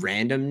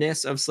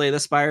randomness of Slay the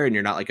Spire and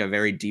you're not like a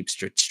very deep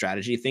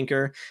strategy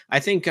thinker, I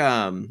think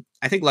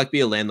I think Luck Be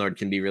a Landlord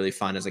can be really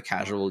fun as a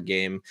casual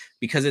game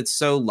because it's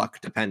so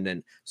luck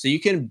dependent. So you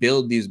can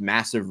build these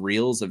massive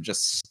reels of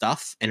just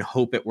stuff and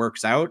hope it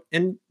works out,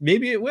 and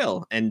maybe it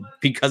will. And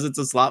because it's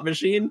a slot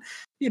machine,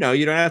 you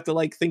don't have to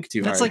like think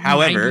too That's hard. like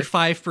However,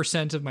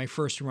 95% of my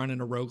first run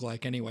in a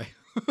roguelike anyway.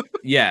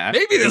 yeah,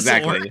 Maybe this will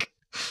exactly. work.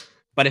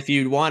 But if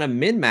you want to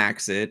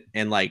min-max it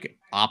and like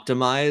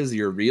optimize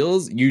your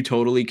reels, you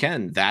totally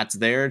can. That's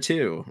there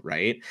too,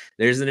 right?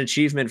 There's an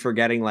achievement for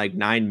getting like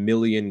 9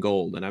 million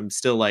gold, and I'm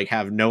still like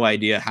have no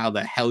idea how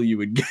the hell you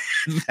would get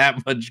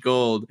that much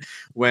gold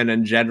when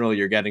in general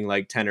you're getting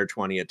like 10 or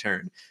 20 a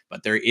turn.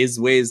 But there is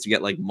ways to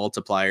get like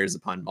multipliers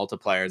upon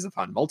multipliers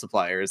upon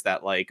multipliers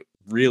that like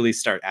really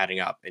start adding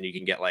up, and you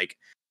can get like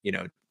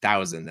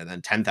 1,000 and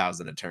then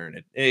 10,000 a turn.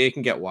 It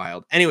can get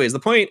wild. Anyways, the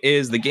point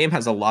is the game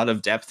has a lot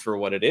of depth for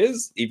what it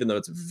is, even though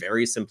it's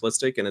very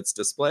simplistic in its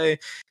display.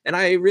 And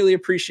I really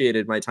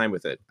appreciated my time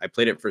with it. I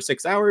played it for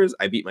 6 hours.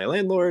 I beat my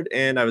landlord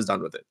and I was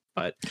done with it.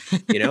 But,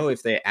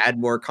 if they add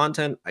more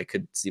content, I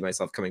could see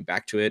myself coming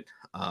back to it.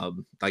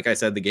 Like I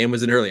said, the game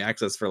was in early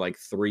access for like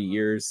 3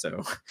 years.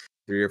 So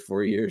 3 or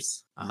 4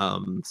 years.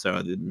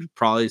 So it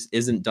probably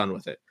isn't done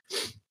with it.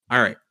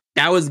 All right.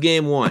 That was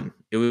game 1.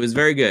 It was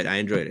very good. I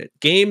enjoyed it.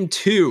 Game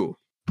 2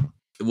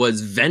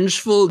 was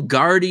Vengeful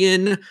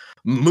Guardian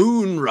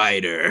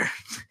Moonrider.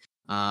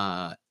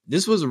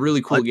 This was a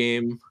really cool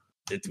game.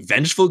 It's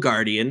Vengeful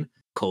Guardian,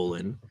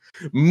 Moonrider.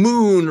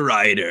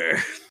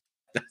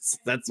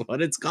 That's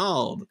what it's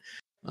called.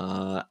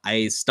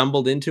 I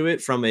stumbled into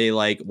it from a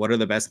what are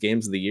the best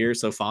games of the year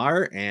so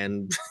far,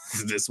 and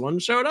this one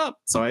showed up,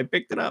 so I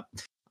picked it up.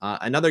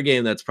 Another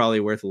game that's probably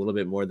worth a little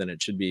bit more than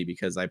it should be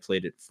because I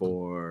played it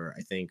for,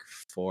 I think,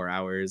 4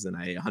 hours and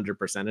I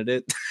 100%ed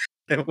it,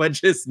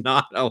 which is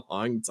not a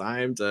long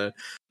time to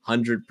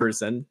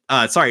 100%.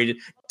 Sorry,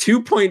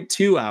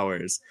 2.2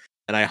 hours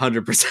and I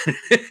 100%ed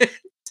it.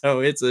 So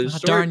it's a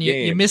short darn,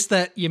 game. You missed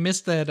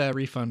that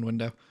refund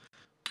window.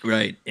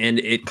 Right. And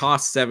it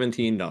costs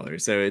 $17.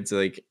 So it's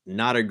like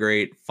not a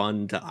great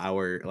fun to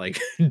hour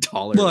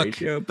dollar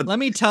ratio. But let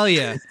me tell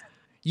you.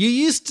 You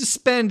used to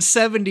spend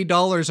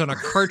 $70 on a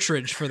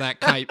cartridge for that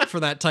type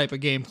of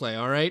gameplay,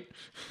 all right?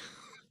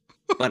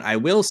 But I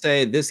will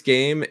say this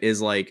game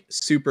is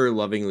super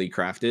lovingly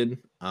crafted.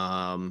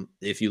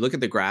 If you look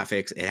at the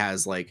graphics, it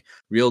has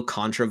real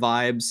Contra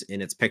vibes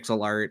in its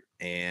pixel art,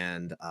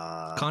 and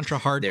Contra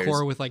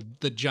hardcore with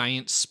the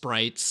giant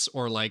sprites,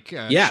 or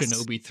yes.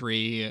 Shinobi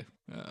 3.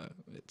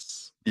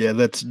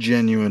 That's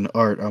genuine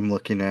art I'm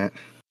looking at.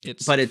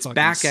 It's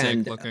back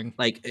end looking.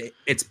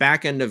 Its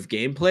back end of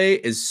gameplay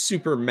is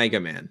super Mega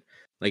Man.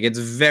 It's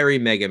very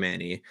Mega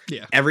Man-y.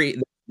 Yeah.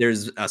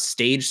 There's a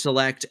stage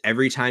select.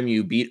 Every time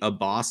you beat a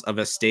boss of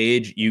a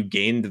stage, you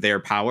gained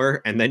their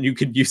power, and then you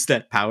could use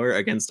that power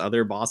against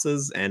other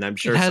bosses. And I'm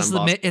sure it has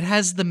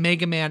the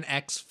Mega Man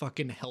X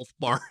fucking health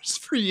bars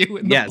for you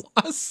in the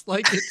boss.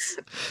 It's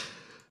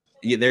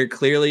Yeah, they're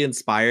clearly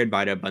inspired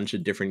by a bunch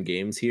of different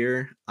games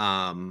here.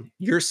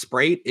 Your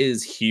sprite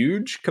is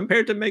huge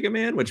compared to Mega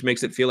Man, which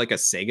makes it feel like a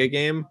Sega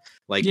game.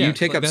 You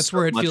take up that's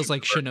where it feels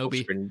like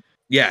Shinobi. Screen.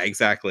 Yeah,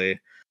 exactly.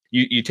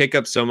 You take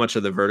up so much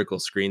of the vertical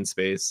screen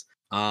space.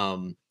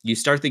 You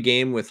start the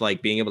game with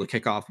being able to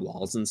kick off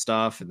walls and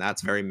stuff, and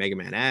that's very Mega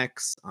Man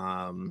X.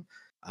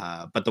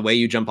 But the way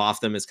you jump off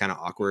them is kind of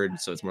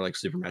awkward, so it's more like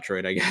Super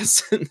Metroid, I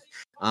guess.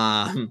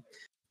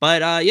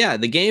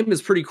 But the game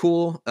is pretty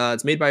cool.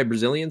 It's made by a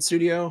Brazilian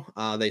studio.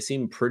 They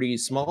seem pretty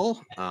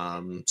small,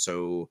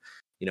 so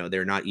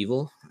they're not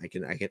evil. I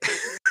can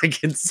I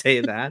can say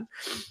that.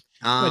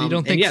 But you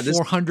don't think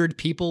 400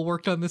 people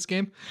worked on this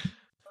game?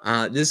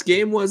 This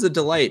game was a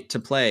delight to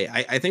play.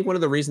 I think one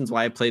of the reasons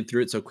why I played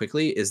through it so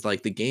quickly is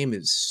the game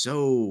is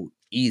so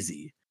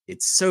easy.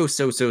 It's so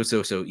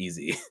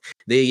easy.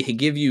 They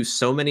give you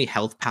so many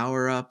health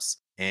power-ups,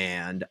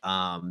 and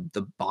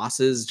the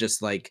bosses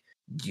just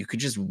you could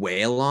just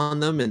wail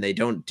on them and they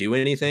don't do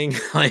anything.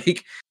 How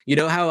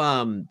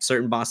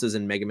certain bosses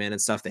in Mega Man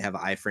and stuff, they have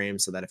iframes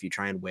so that if you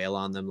try and wail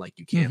on them,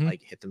 you can't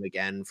hit them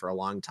again for a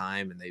long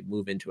time, and they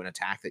move into an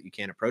attack that you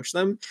can't approach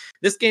them.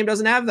 This game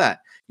doesn't have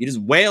that. You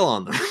just wail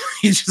on them.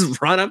 You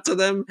just run up to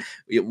them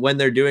when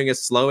they're doing a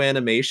slow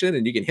animation,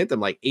 and you can hit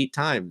them 8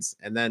 times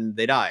and then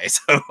they die.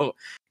 So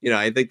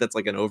I think that's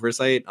an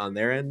oversight on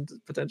their end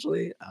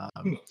potentially.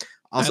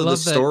 Also, I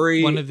love the story.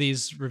 That one of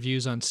these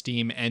reviews on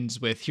Steam ends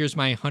with, "Here's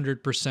my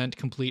 100%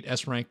 complete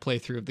S rank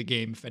playthrough of the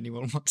game if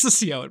anyone wants to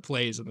see how it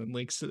plays," and then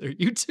links to their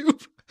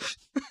YouTube.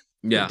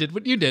 Yeah, did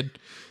what you did.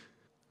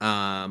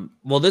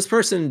 Well, this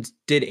person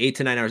did 8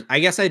 to 9 hours. I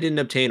guess I didn't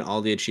obtain all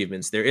the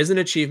achievements. There is an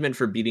achievement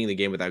for beating the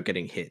game without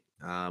getting hit,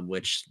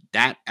 which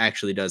that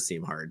actually does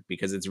seem hard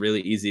because it's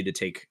really easy to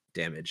take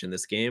damage in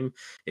this game.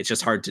 It's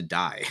just hard to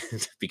die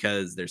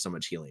because there's so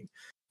much healing.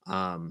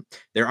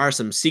 There are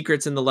some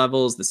secrets in the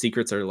levels. The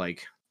secrets are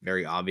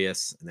very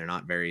obvious and they're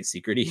not very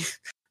secrety.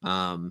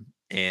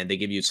 And they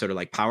give you sort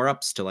of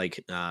power-ups to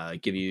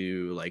give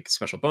you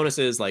special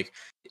bonuses.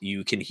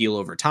 You can heal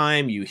over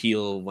time, you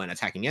heal when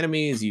attacking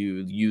enemies,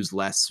 you use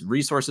less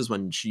resources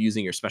when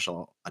using your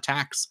special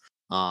attacks.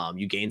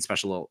 You gain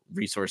special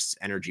resource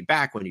energy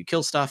back when you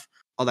kill stuff,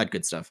 all that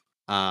good stuff.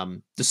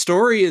 The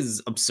story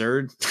is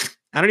absurd.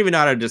 I don't even know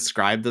how to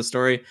describe the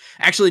story.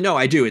 Actually, no,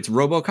 I do. It's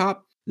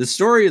RoboCop. The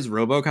story is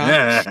RoboCop.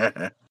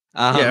 Yeah,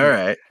 all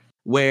right.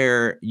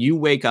 Where you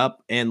wake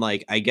up and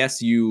like I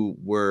guess you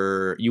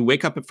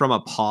wake up from a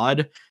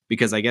pod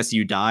because I guess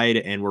you died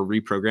and were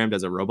reprogrammed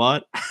as a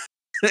robot.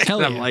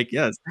 Hell I'm yeah. like,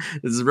 yes,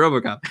 this is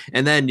RoboCop.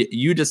 And then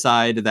you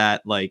decide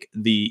that like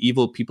the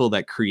evil people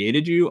that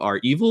created you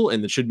are evil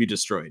and that should be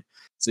destroyed.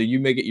 So you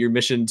make it your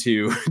mission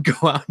to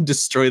go out and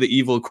destroy the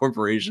evil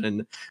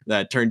corporation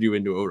that turned you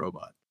into a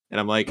robot. And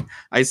I'm like,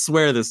 I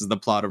swear this is the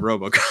plot of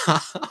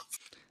RoboCop.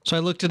 So I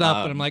looked it up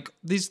and I'm like,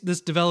 this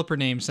developer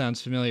name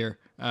sounds familiar.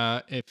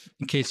 If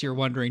in case you're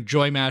wondering,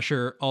 Joy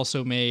Masher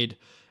also made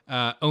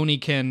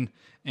Oniken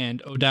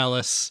and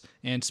Odalis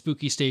and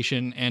Spooky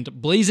Station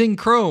and Blazing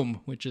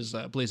Chrome, which is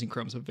Blazing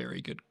Chrome's a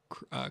very good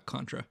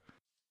Contra.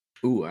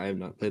 Ooh, I have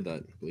not played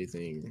that.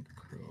 Blazing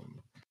Chrome.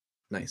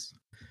 Nice.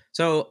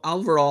 So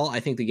overall,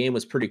 I think the game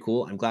was pretty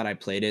cool. I'm glad I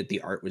played it.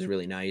 The art was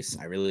really nice.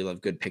 I really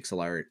love good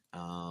pixel art,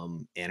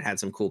 and it had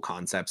some cool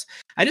concepts.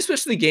 I just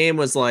wish the game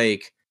was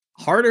like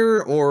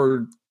harder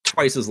or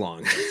twice as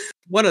long.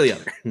 One or the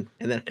other.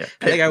 And then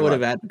I think I would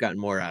have gotten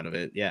more out of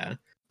it. Yeah.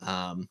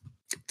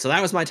 So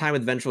that was my time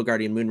with Vengeful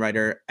Guardian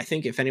Moonrider. I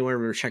think if anyone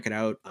were to check it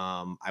out,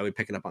 I would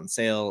pick it up on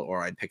sale,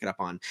 or I'd pick it up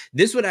on...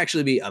 This would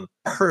actually be a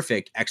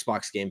perfect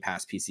Xbox Game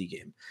Pass PC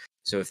game.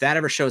 So if that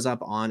ever shows up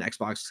on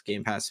Xbox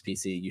Game Pass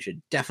PC, you should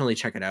definitely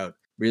check it out.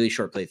 Really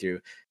short playthrough.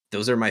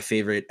 Those are my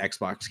favorite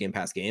Xbox Game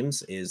Pass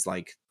games, is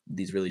like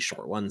these really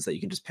short ones that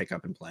you can just pick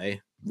up and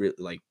play.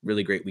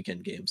 Really great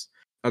weekend games.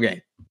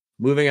 Okay,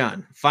 moving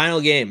on. Final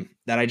game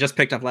that I just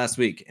picked up last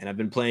week, and I've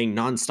been playing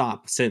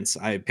nonstop since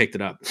I picked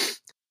it up,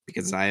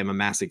 because I am a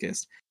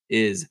masochist,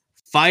 is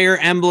Fire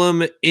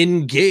Emblem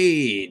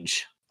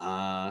Engage.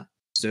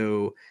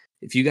 So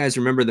if you guys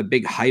remember the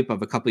big hype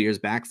of a couple years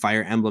back,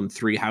 Fire Emblem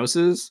Three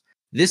Houses,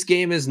 this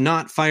game is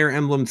not Fire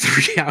Emblem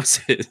Three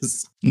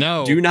Houses.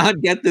 No. Do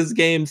not get this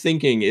game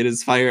thinking it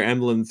is Fire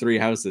Emblem Three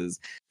Houses.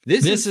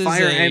 This is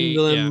Fire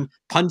Emblem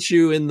punch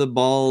you in the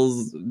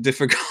balls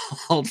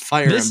difficult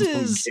Fire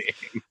Emblem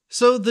game.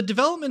 So the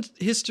development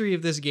history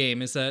of this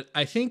game is that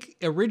I think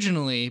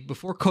originally,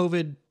 before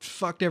COVID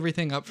fucked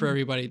everything up for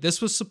everybody,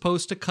 this was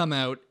supposed to come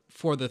out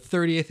for the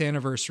 30th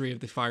anniversary of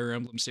the Fire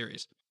Emblem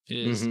series.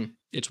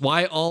 It's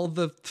why all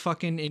the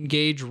fucking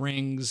Engage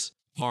rings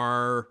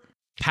are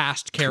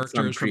past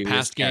characters from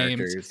past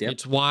games. Yep.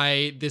 It's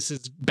why this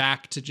is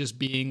back to just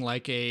being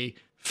like a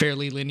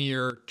fairly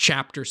linear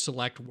chapter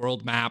select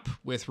world map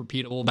with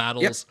repeatable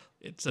battles. Yep.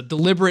 It's a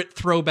deliberate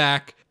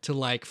throwback to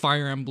like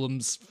Fire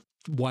Emblems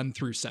 1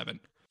 through 7.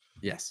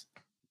 Yes.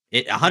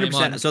 It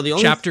 100%. So the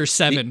only chapter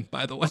 7,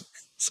 by the way.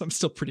 So I'm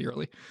still pretty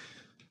early.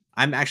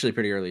 I'm actually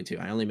pretty early too.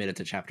 I only made it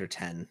to chapter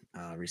 10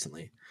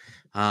 recently.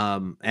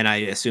 And I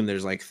assume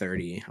there's like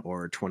 30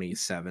 or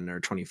 27 or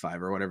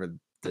 25 or whatever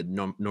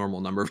the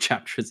normal number of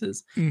chapters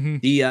is.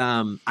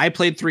 I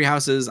played Three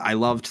Houses. I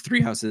loved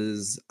Three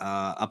Houses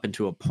up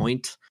until a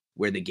point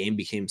where the game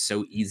became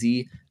so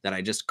easy that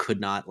I just could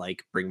not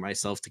like bring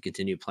myself to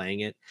continue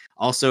playing it.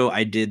 Also,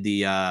 I did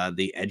the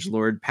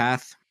edgelord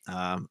path.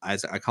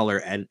 As I call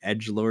her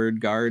edgelord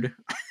guard.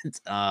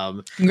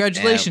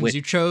 Congratulations,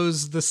 you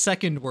chose the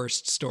second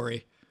worst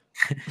story.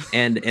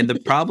 and the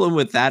problem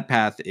with that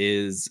path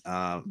is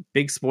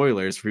big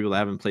spoilers for people that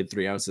haven't played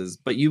Three Houses,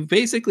 but you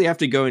basically have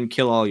to go and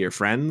kill all your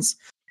friends,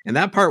 and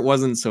that part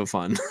wasn't so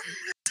fun.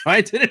 So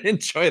I didn't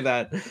enjoy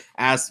that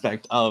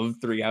aspect of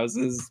Three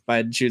Houses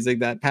by choosing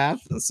that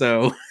path.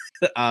 So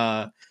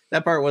that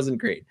part wasn't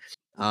great.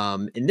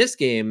 In this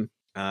game,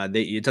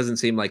 it doesn't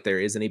seem like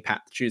there is any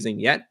path choosing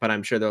yet, but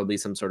I'm sure there'll be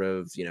some sort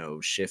of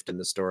shift in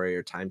the story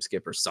or time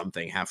skip or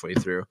something halfway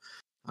through.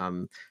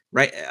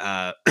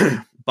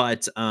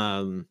 But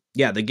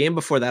the game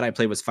before that I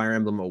played was Fire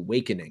Emblem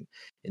Awakening,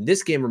 and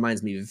this game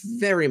reminds me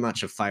very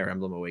much of Fire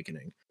Emblem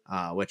Awakening,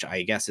 which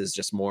I guess is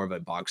just more of a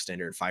bog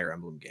standard Fire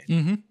Emblem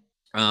game.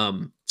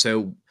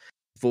 So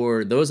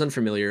for those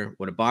unfamiliar,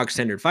 what a bog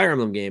standard Fire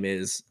Emblem game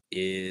is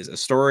a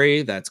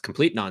story that's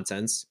complete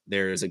nonsense.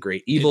 There's a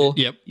great evil.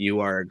 Yep. You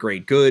are a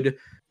great good.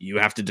 You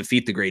have to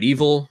defeat the great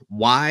evil.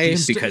 Why?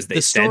 Because they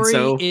said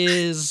so.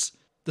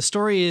 The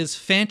story is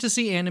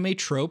fantasy anime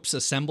tropes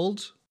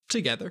assembled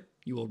together.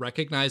 You will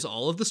recognize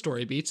all of the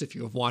story beats if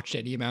you have watched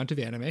any amount of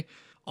anime.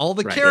 All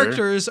the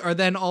characters are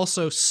then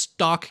also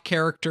stock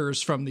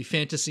characters from the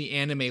fantasy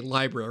anime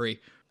library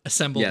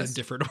assembled in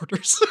different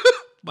orders.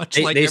 Much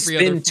like every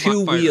other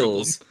two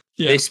wheels.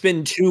 They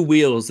spin two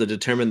wheels to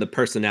determine the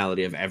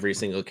personality of every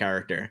single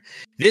character.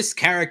 This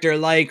character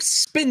likes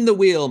spin the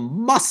wheel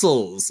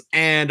muscles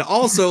and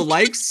also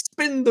likes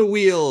spin the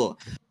wheel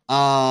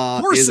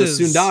horses.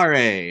 Is a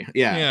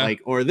tsundere.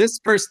 Or this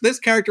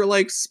character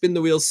likes spin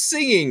the wheel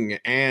singing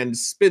and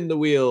spin the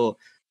wheel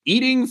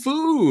eating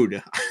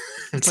food.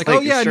 It's like,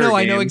 oh yeah, no,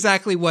 I know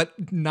exactly what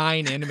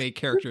 9 anime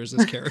characters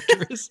this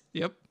character is.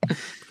 Yep.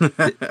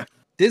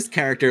 This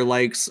character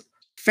likes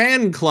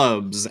fan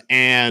clubs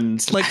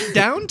and like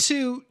down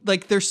to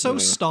like they're so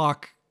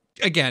stock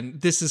again,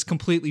 this is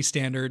completely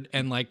standard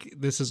and like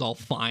this is all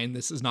fine.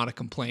 This is not a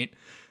complaint.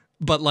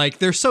 But like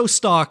they're so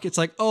stock, it's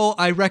like, oh,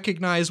 I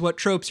recognize what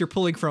tropes you're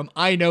pulling from.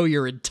 I know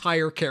your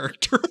entire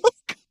character.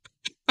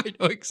 I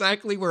know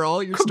exactly where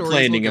all your stories will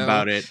complaining go.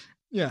 about it.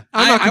 Yeah,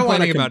 I'm not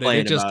complaining about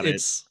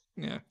it.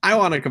 Yeah. I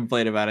want to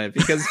complain about it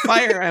because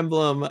Fire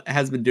Emblem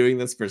has been doing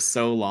this for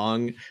so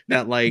long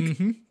that like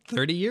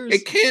 30 years.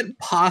 It can't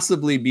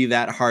possibly be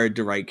that hard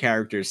to write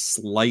characters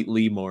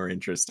slightly more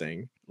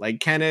interesting.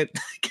 Like, can it?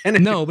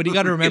 No, but you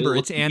got to remember,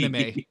 it's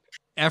anime.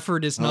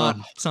 Effort is not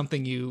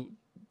something you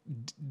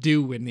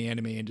do in the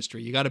anime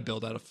industry. You got to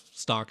build out of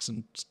stocks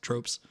and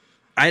tropes.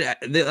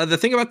 The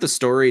thing about the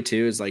story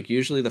too is like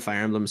usually the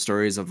Fire Emblem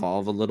stories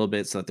evolve a little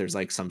bit so that there's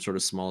like some sort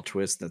of small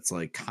twist that's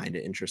like kind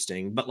of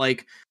interesting. But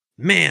like,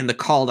 man, the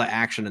call to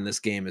action in this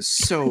game is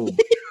so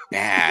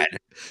bad.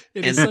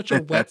 It is such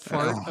a wet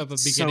fart of a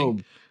beginning.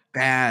 So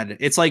bad.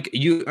 It's like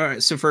you.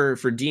 So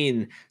for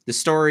Dean, the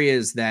story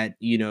is that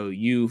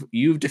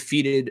you've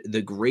defeated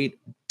the great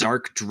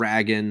dark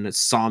dragon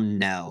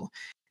Somnel,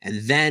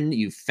 and then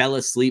you fell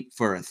asleep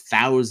for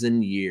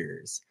 1,000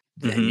 years.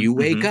 Then you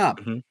wake up.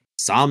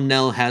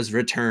 Somnel has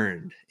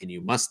returned, and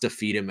you must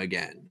defeat him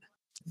again.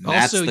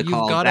 That's also, the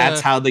call. That's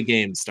how the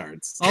game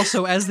starts.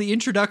 Also, as the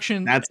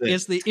introduction, as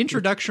the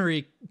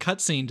introductory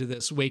cutscene to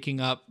this waking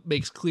up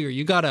makes clear,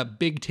 you got a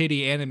big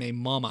titty anime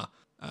mama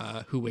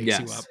who wakes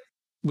you up.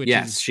 Which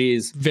is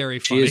she's very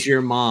funny. She is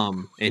your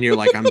mom, and you're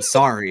like, I'm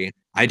sorry,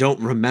 I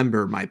don't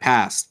remember my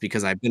past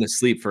because I've been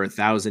asleep for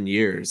 1,000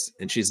 years.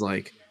 And she's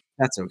like,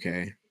 that's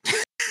okay.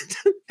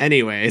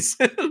 Anyways,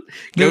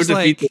 go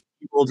defeat the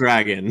evil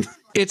dragon.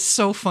 It's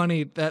so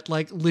funny that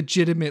like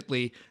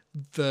legitimately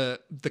the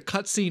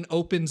cutscene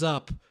opens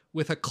up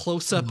with a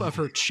close up of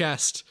her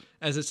chest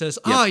as it says,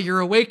 you're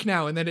awake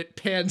now, and then it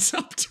pans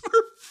up to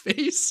her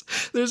face.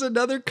 There's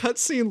another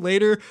cutscene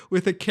later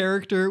with a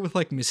character with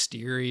like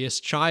mysterious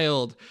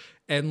child,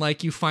 and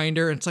like you find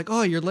her and it's like,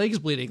 oh, your leg's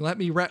bleeding, let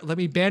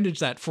me bandage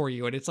that for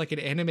you, and it's like an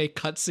anime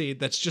cutscene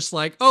that's just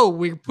like, oh,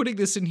 we're putting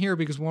this in here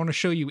because we want to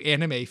show you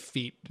anime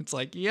feet. It's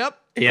like, yep,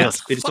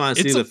 yes, we just want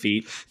to see the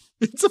feet.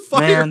 It's a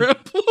Fire Emblem.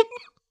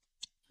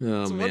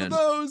 Oh, it's man. one of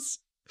those.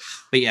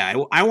 But yeah,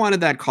 I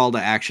wanted that call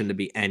to action to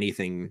be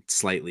anything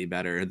slightly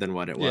better than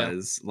what it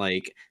was.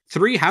 Like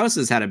Three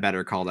Houses had a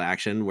better call to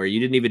action where you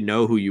didn't even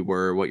know who you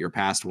were, what your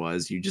past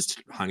was. You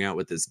just hung out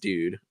with this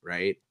dude,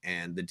 right?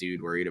 And the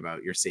dude worried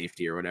about your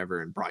safety or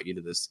whatever and brought you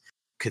to this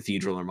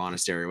cathedral or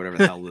monastery or whatever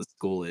the hell this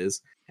school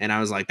is. And I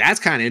was like,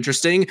 that's kind of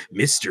interesting.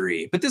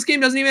 Mystery. But this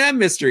game doesn't even have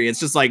mystery. It's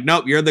just like,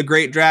 nope, you're the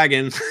great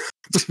dragon.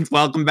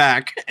 Welcome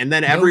back. And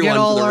then everyone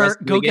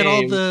go get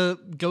all the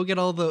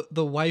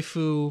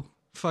waifu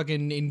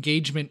fucking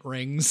engagement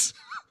rings.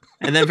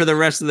 And then for the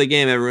rest of the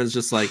game, everyone's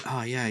just like,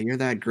 oh yeah, you're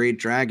that great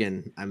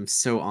dragon. I'm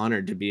so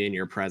honored to be in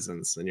your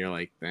presence. And you're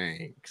like,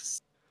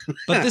 thanks.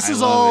 But this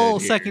is all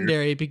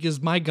secondary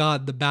because my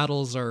God, the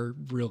battles are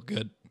real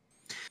good.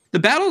 The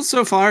battles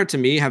so far to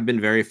me have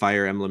been very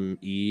Fire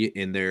Emblem-y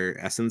in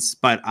their essence,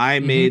 but I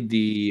made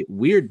the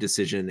weird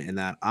decision in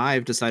that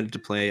I've decided to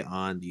play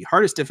on the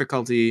hardest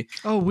difficulty.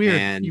 Oh,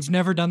 weird. You've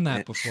never done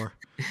that before.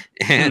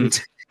 And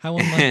how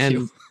unlike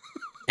you.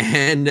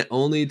 And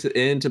only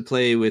to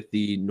play with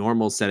the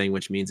normal setting,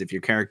 which means if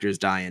your characters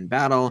die in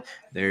battle,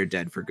 they're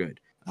dead for good.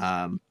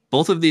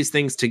 Both of these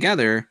things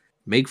together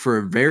make for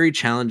a very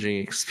challenging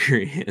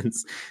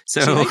experience.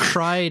 So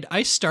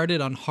I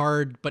started on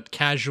hard but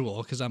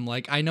casual because I'm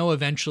like, I know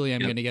eventually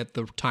I'm going to get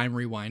the time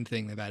rewind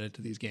thing they've added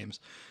to these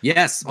games.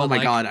 Yes. But oh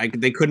my God.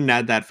 they couldn't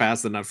add that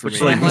fast enough for me.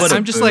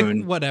 I'm just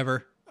like,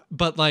 whatever.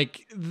 But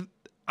like,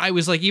 I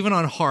was like, even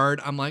on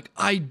hard, I'm like,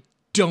 I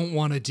don't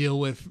want to deal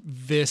with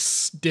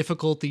this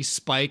difficulty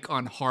spike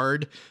on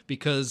hard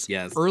because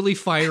early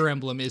Fire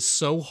Emblem is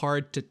so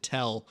hard to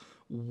tell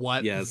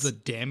what the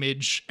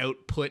damage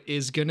output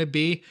is going to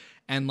be.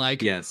 And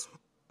like,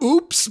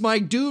 oops, my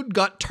dude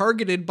got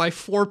targeted by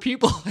 4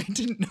 people I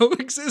didn't know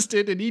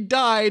existed and he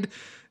died.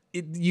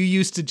 You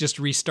used to just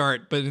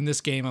restart, but in this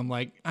game, I'm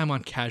like, I'm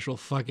on casual,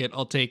 fuck it,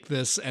 I'll take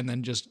this and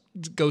then just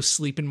go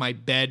sleep in my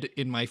bed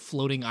in my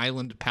floating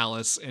island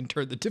palace and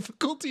turn the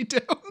difficulty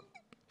down.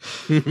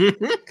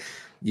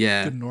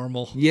 Yeah. The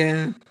normal.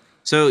 Yeah.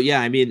 So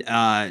yeah, I mean,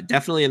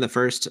 definitely in the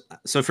first.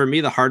 So for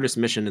me, the hardest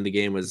mission in the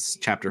game was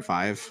Chapter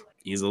 5,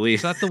 easily.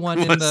 Is that the one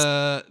in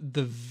the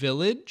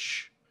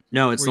village?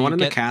 No, it's the one in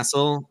the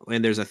castle,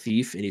 and there's a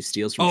thief, and he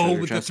steals from. Oh,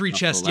 with the 3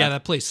 chests. Yeah,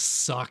 that place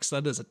sucks.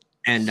 That is a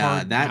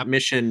that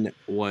mission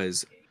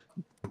was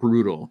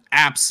brutal,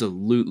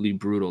 absolutely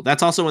brutal.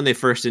 That's also when they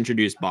first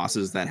introduced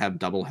bosses that have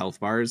double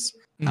health bars,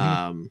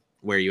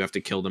 where you have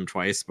to kill them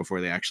twice before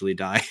they actually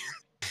die.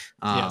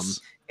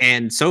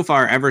 And so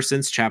far, ever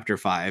since Chapter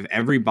 5,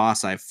 every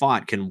boss I've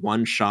fought can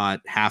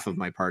one-shot half of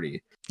my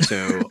party.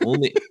 So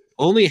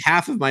only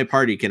half of my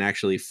party can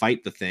actually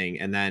fight the thing,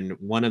 and then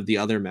one of the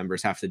other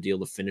members have to deal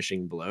the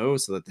finishing blow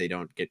so that they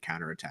don't get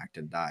counterattacked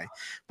and die.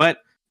 But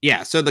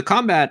yeah, so the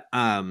combat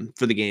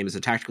for the game is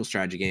a tactical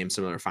strategy game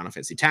similar to Final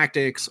Fantasy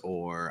Tactics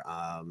or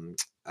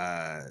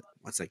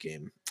what's that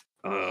game?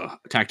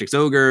 Tactics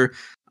Ogre,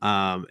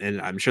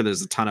 and I'm sure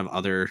there's a ton of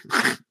other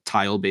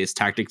tile-based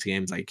tactics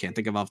games I can't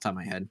think of off the top of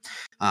my head.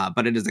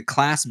 But it is a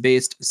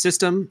class-based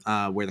system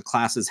where the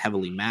classes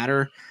heavily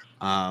matter.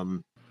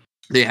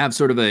 They have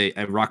sort of a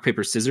rock,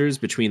 paper, scissors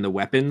between the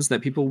weapons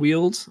that people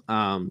wield,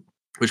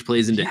 which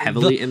plays into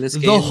heavily in this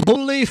game. The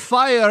Holy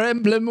Fire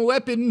Emblem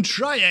weapon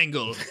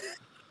triangle.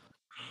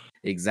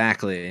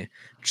 Exactly.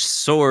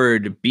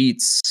 Sword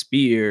beats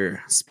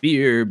spear.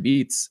 Spear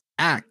beats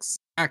axe.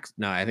 Axe.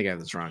 No, I think I have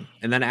this wrong.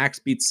 And then axe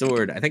beats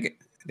sword. I think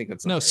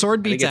that's no. Right.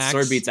 Sword beats axe.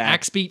 Sword beats axe.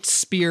 Axe beats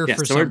spear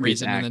for some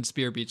reason, and then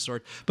spear beats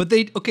sword. But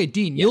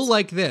Dean, you'll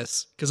like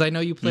this because I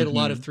know you played a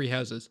lot of Three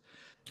Houses.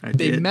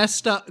 They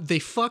messed up. They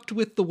fucked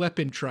with the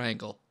weapon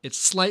triangle. It's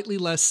slightly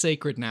less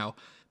sacred now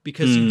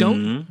because you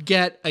don't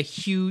get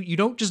you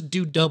don't just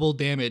do double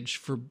damage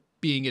for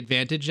being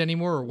advantage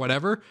anymore or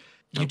whatever.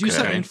 You do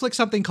something, inflict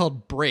something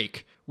called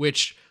break,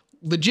 which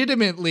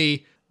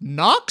legitimately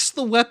knocks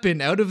the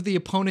weapon out of the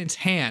opponent's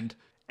hand,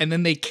 and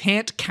then they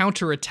can't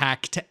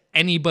counterattack to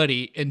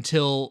anybody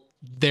until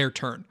their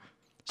turn.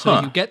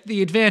 So you get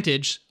the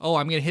advantage. Oh,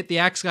 I'm going to hit the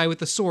axe guy with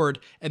the sword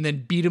and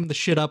then beat him the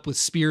shit up with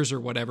spears or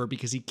whatever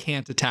because he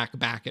can't attack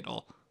back at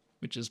all,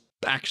 which is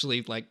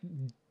actually like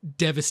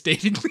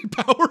devastatingly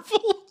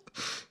powerful.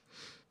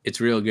 It's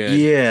real good.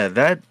 Yeah,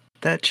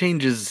 that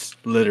changes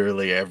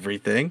literally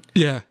everything.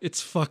 Yeah,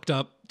 it's fucked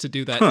up to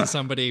do that to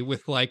somebody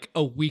with like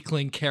a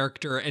weakling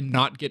character and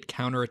not get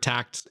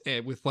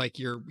counterattacked with like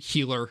your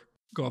healer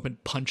go up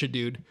and punch a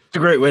dude. It's a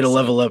great way to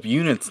level up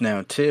units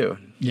now too.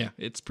 Yeah,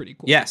 it's pretty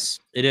cool. Yes,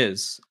 it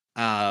is.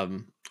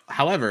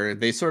 However,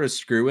 they sort of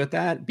screw with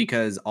that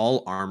because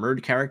all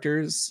armored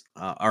characters,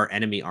 are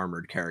enemy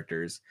armored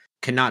characters,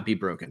 cannot be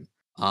broken.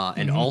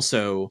 And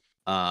also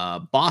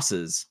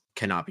bosses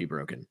cannot be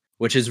broken,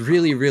 which is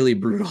really, really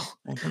brutal.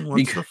 Well, then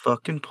what's the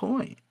fucking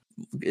point?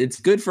 It's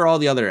good for all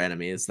the other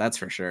enemies, that's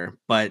for sure.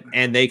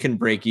 And they can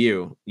break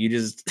you. You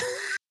just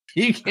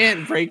you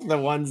can't break the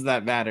ones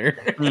that matter.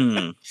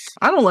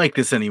 I don't like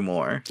this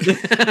anymore.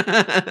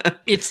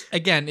 It's,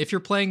 again, if you're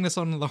playing this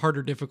on the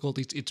harder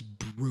difficulties, it's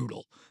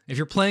brutal. If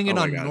you're playing it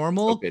on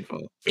normal,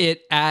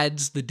 it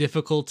adds the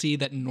difficulty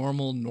that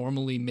normal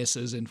normally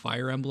misses in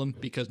Fire Emblem,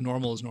 because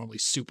normal is normally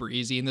super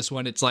easy. In this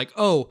one, it's like,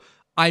 oh,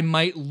 I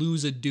might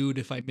lose a dude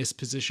if I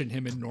misposition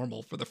him in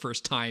normal for the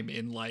first time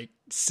in like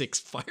 6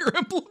 Fire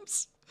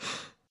Emblems.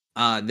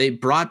 They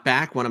brought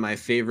back one of my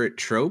favorite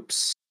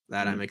tropes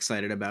that I'm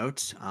excited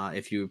about.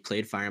 If you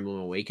played Fire Emblem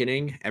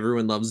Awakening,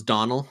 everyone loves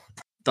Donal.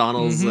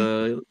 Donal's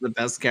the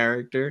best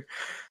character.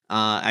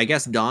 I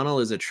guess Donal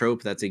is a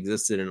trope that's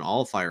existed in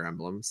all Fire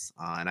Emblems,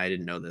 and I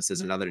didn't know this.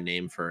 There's another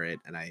name for it,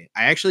 and I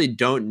actually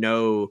don't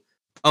know.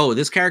 Oh,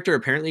 this character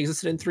apparently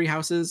existed in Three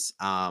Houses,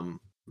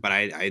 but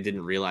I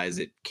didn't realize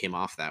it came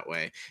off that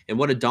way. And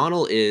what a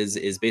Donal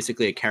is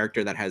basically a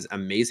character that has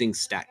amazing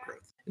stat growth.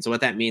 And so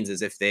what that means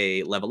is if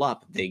they level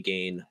up, they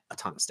gain a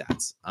ton of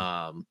stats.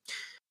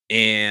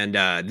 And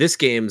this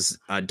game's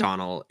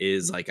Donal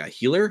is like a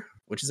healer,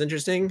 which is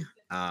interesting.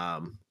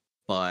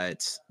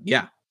 But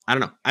yeah, I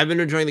don't know. I've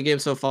been enjoying the game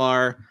so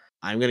far.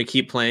 I'm gonna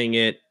keep playing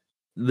it.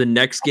 The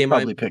next game I'll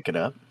probably pick it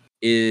up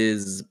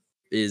is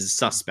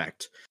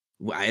suspect.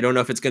 I don't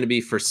know if it's gonna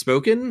be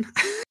Forspoken,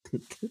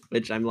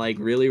 which I'm like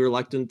really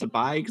reluctant to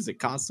buy because it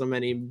costs so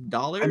many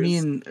dollars. I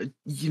mean,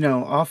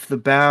 off the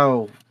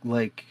bow,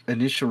 like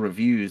initial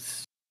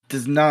reviews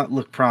does not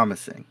look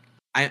promising.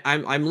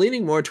 I'm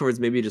leaning more towards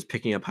maybe just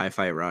picking up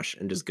Hi-Fi Rush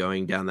and just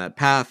going down that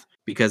path,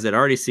 because it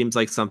already seems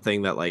like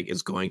something that like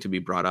is going to be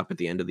brought up at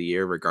the end of the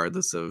year,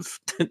 regardless of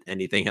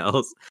anything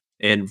else.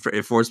 And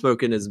if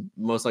Forspoken is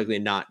most likely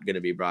not going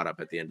to be brought up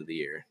at the end of the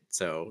year,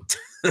 so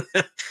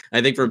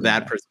I think from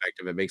that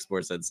perspective, it makes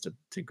more sense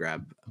to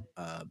grab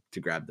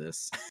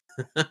this.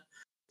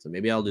 So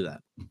maybe I'll do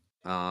that.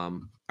 All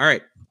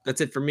right,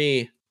 that's it for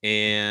me,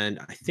 and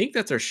I think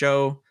that's our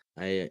show.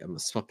 I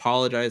must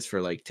apologize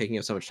for like taking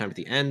up so much time at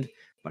the end,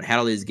 but I had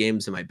all these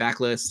games in my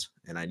backlist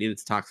and I needed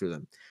to talk through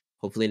them.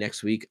 Hopefully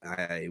next week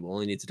I will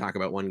only need to talk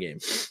about one game.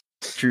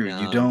 True,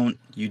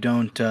 you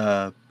don't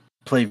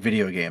play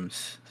video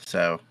games,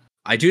 so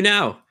I do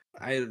now.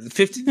 I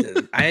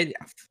had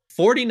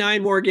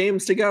 49 more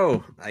games to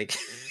go. Like,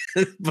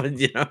 but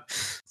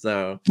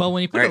so well,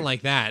 when you put it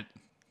like that,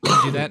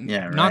 you do that,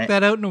 and knock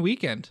that out in a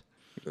weekend.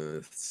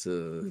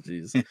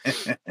 Geez.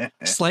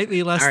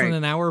 Slightly less than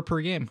an hour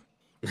per game.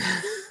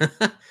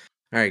 All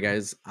right,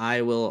 guys.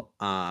 I will.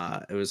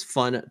 It was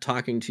fun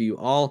talking to you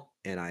all,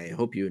 and I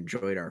hope you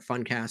enjoyed our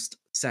FUNCAST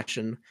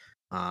session.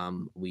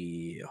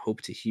 We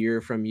hope to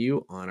hear from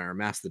you on our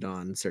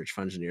Mastodon. Search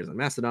Fungineers on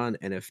Mastodon,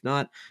 and if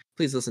not,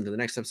 please listen to the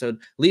next episode.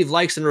 Leave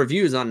likes and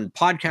reviews on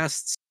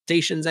podcast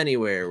stations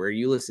anywhere where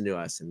you listen to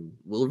us, and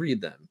we'll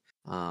read them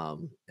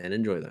and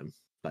enjoy them.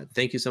 But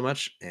thank you so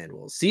much, and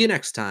we'll see you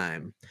next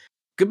time.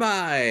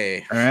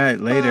 Goodbye. All right,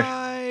 later.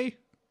 Bye.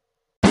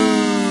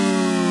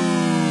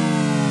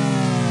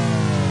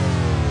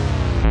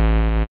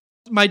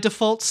 My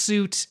default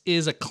suit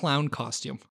is a clown costume.